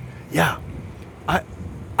amazing. Yeah.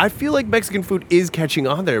 I feel like Mexican food is catching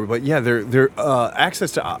on there, but yeah, their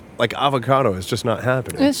access to like avocado is just not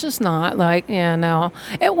happening. It's just not like, no.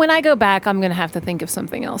 When I go back, I'm going to have to think of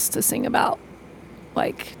something else to sing about.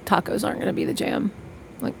 Like, tacos aren't going to be the jam.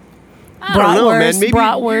 Like, I don't know, man. Maybe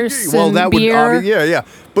bratwurst well, and that beer. would yeah.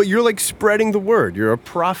 But you're like spreading the word. You're a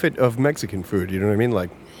prophet of Mexican food. You know what I mean? Like,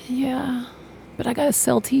 Yeah. But I got to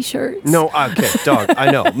sell T-shirts. no, okay, dog. I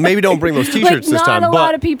know. Maybe don't bring those like, T-shirts this not time. a lot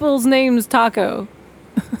But of people's names taco,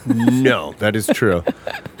 no, that is true.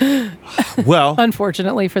 Well,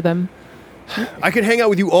 unfortunately for them. I could hang out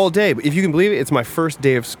with you all day, but if you can believe it, it's my first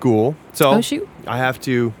day of school, so Oh, shoot. I have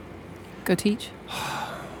to Go teach.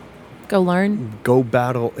 Go learn. go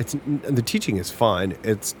battle. The teaching is fine.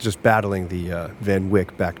 It's just battling the Van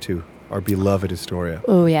Wyck back to our beloved Astoria.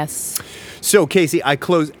 Oh, yes. So, Casey, I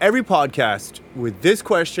close every podcast with this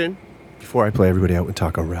question before I play everybody out with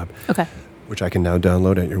Taco Rap, Okay. which I can now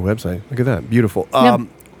download at your website. Look at that. Beautiful. Yep.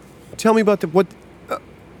 Tell me about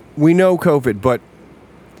we know COVID, but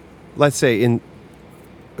let's say in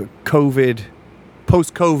COVID,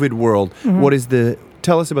 post-COVID world, Mm-hmm.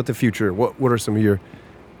 tell us about the future. What are some of your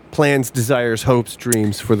plans, desires, hopes,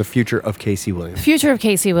 dreams for the future of Casey Williams? Future of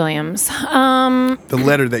Casey Williams. The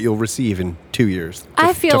letter that you'll receive in 2 years.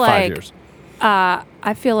 I feel to 5 like- years.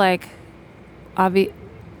 I feel like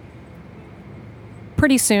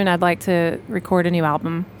pretty soon I'd like to record a new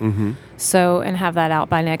album. Mm-hmm. So, and have that out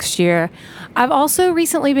by next year. I've also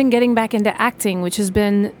recently been getting back into acting, which has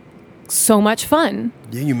been so much fun.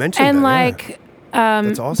 Yeah, you mentioned And that. like,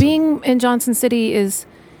 That's awesome. being in Johnson City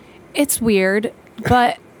it's weird,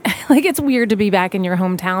 but like it's weird to be back in your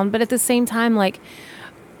hometown. But at the same time, like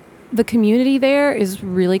the community there is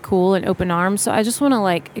really cool and open arms. So I just want to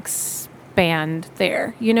like expand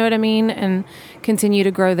there. You know what I mean? And continue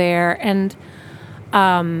to grow there. And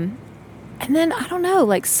then I don't know,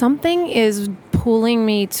 like something is pulling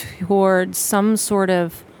me towards some sort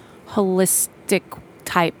of holistic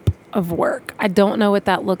type of work. I don't know what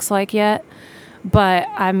that looks like yet, but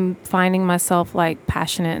I'm finding myself like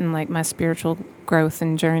passionate in like my spiritual growth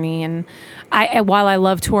and journey. And while I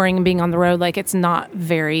love touring and being on the road, like it's not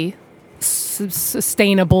very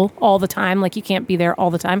sustainable all the time. Like you can't be there all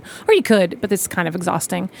the time, or you could, but it's kind of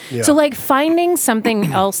exhausting. Yeah. So like finding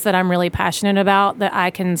something else that I'm really passionate about that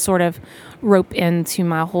I can sort of rope into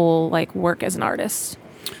my whole like work as an artist.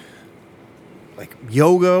 like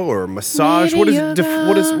yoga or massage. Maybe What is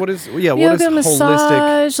yoga. what is Yoga, holistic?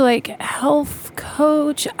 massage, like health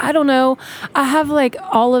coach. I don't know. I have like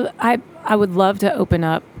I would love to open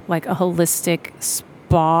up like a holistic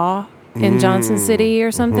spa in Johnson City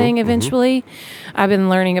or something eventually. I've been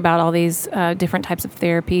learning about all these different types of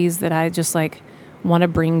therapies that I just like want to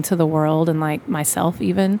bring to the world and like myself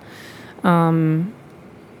even.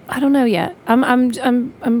 I don't know yet.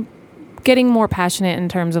 I'm getting more passionate in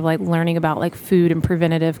terms of like learning about like food and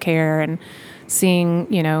preventative care and seeing,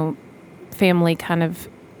 family kind of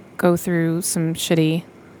go through some shitty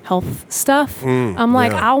health stuff. I'm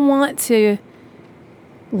like, yeah. I want to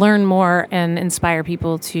learn more and inspire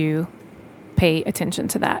people to pay attention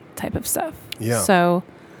to that type of stuff. Yeah. So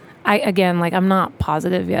I'm not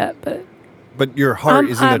positive yet, but But your heart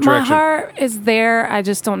is in that my direction. heart is there. I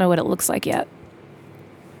just don't know what it looks like yet.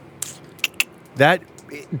 That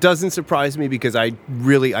doesn't surprise me because I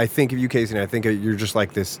think of you, Casey, and I think you're just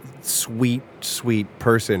like this sweet, sweet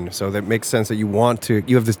person. So that makes sense that you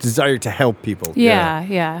have this desire to help people.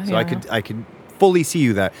 Yeah. So I could fully see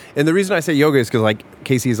you that. And the reason I say yoga is because like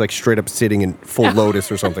Casey is like straight up sitting in full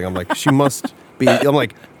lotus or something. I'm like, she must be. I'm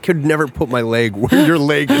like, could never put my leg where your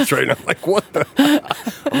leg is right now. I'm like, what the?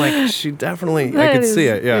 I'm like, she definitely. I could see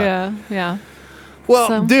it. Yeah. Yeah. Well,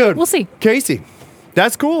 So, dude, we'll see. Casey,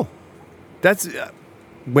 that's cool. That's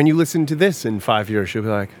when you listen to this in 5 years, you'll be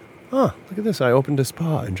like, Oh, look at this. I opened a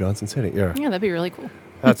spa in Johnson City. Yeah. Yeah, that'd be really cool.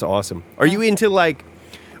 That's awesome. Are you into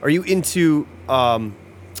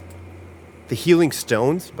the healing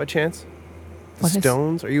stones by chance? The What is-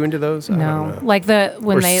 stones? Are you into those? I don't No, know. like when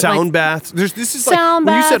Or they sound like, baths. This is Sound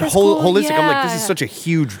like when you said bath is cool, holistic. I'm like, this is yeah. such a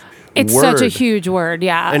huge It's word. such a huge word,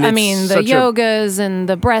 yeah. And I it's mean, the such a- yogas and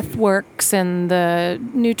the breath works and the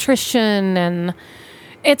nutrition, and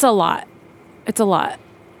it's a lot. It's a lot.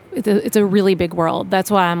 It's a really big world.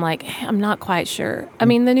 That's why I'm like, I'm not quite sure. I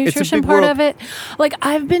mean, the a nutrition big part world. of it, like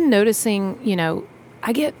I've been noticing,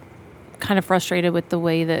 I get kind of frustrated with the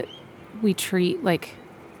way that we treat like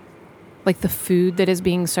the food that is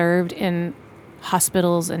being served in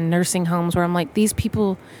hospitals and nursing homes, where I'm like, these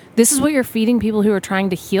people, this is what you're feeding people who are trying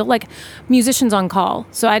to heal, like musicians on call.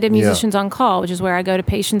 So I did musicians on call, which is where I go to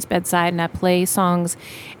patients' bedside and I play songs,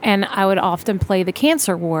 and I would often play the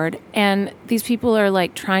cancer ward, and these people are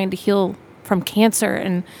like trying to heal from cancer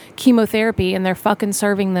and chemotherapy, and they're fucking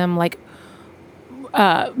serving them like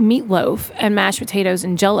meatloaf and mashed potatoes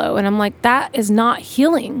and jello, and I'm like, that is not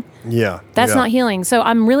healing. Yeah. That's yeah. not healing. So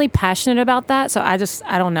I'm really passionate about that. So I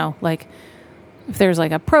don't know, like if there's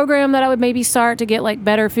like a program that I would maybe start to get like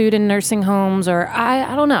better food in nursing homes, or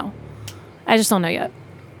I don't know. I just don't know yet.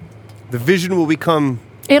 The vision will become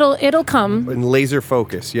It'll come. in laser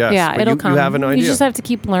focus. Yes. Yeah, But it'll you, come. You have an idea. You just have to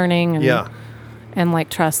keep learning and, yeah. and like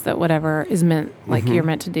trust that whatever is meant, like Mm-hmm. you're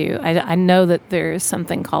meant to do. I know that there's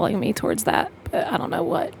something calling me towards that, but I don't know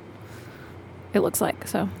what it looks like.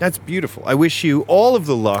 So That's beautiful. I wish you all of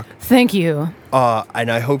the luck, thank you.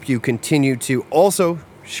 and I hope you continue to also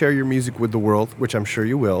share your music with the world, which I'm sure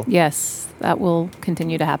you will. Yes, that will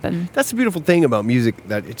continue to happen. That's the beautiful thing about music,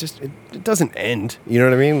 that it doesn't end. You know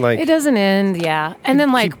what I mean? Like It doesn't end, yeah. And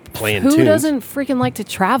then like, keep playing who tunes. doesn't freaking like to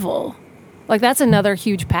travel? Like that's another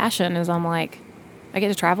huge passion. Is I'm like, I get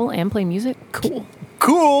to travel and play music. Cool,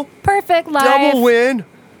 cool, perfect life. double win.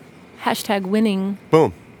 Hashtag winning.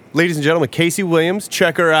 Boom. Ladies and gentlemen, Casey Williams,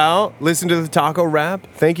 check her out. Listen to the Taco Rap.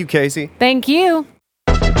 Thank you, Casey. Thank you.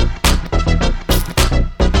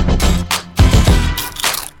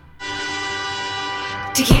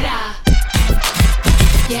 Tequila.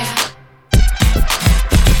 Yeah.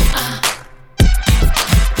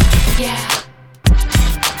 Yeah.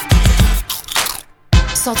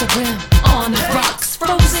 Salted rim on the rocks.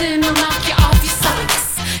 Frozen will knock you off your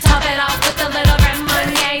socks. Top it off with a little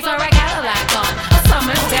Remonier or a Cadillac on a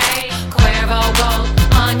summer day. Cuervo Gold,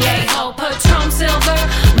 Añejo, Patron Silver,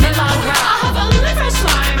 Milagro. I have only fresh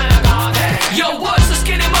lime and agave. Yo, what's a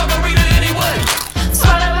skinny margarita anyway?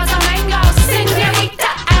 Sort of as a mango, señorita.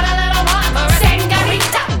 Add a little wine for a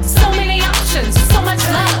señorita. So many options, so much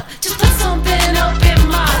love. Just put something up in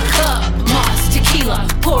my cup. Moss, tequila,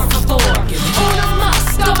 por favor. Una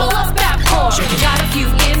más, double up that pour. Got a few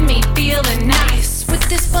in me, feeling nice. With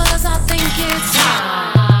this buzz, I think it's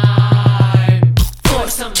time for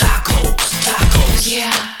some tacos, tacos.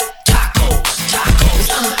 Yeah, tacos, tacos.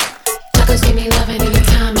 Tacos give me love any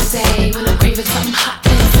time of day. When I'm craving something hot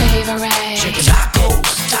and savory. Tacos,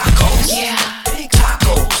 tacos. Yeah.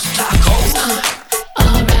 Tacos, tacos.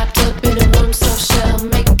 All wrapped up in a warm soft shell,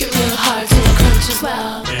 make it real hard to crunch as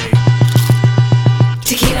well.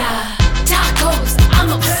 Tequila, tacos, I'm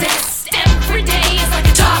obsessed. Every day is like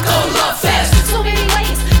a taco love fest. So many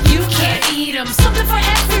ways you can't eat 'em. Something for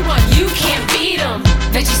everyone, you can't beat 'em.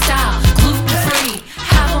 Veggie style, gluten free.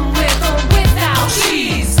 Have 'em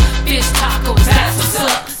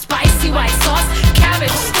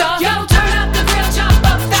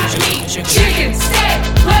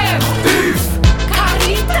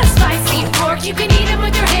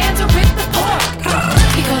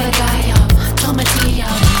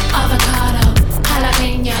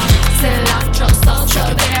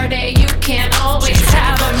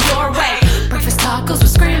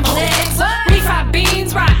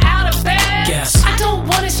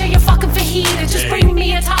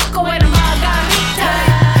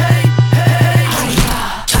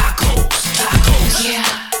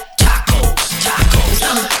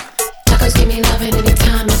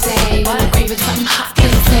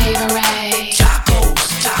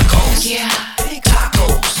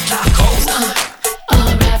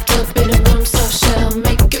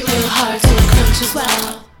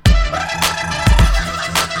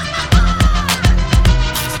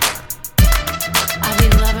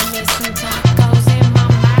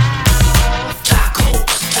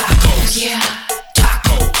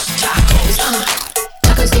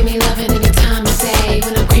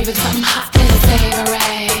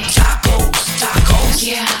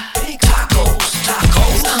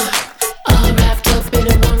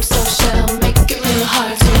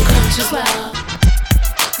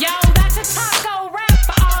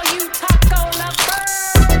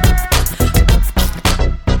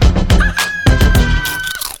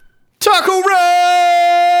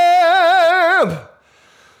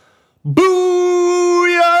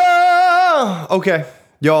Okay.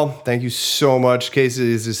 Y'all, thank you so much.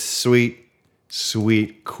 Casey is a sweet,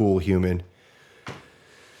 sweet, cool human.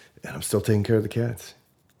 And I'm still taking care of the cats.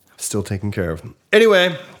 I'm still taking care of them.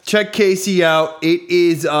 Anyway, check Casey out. It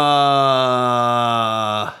is, go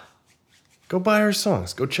buy her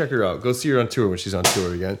songs. Go check her out. Go see her on tour when she's on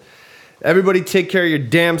tour again. Everybody take care of your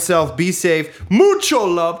damn self. Be safe. Mucho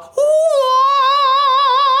love. Woo!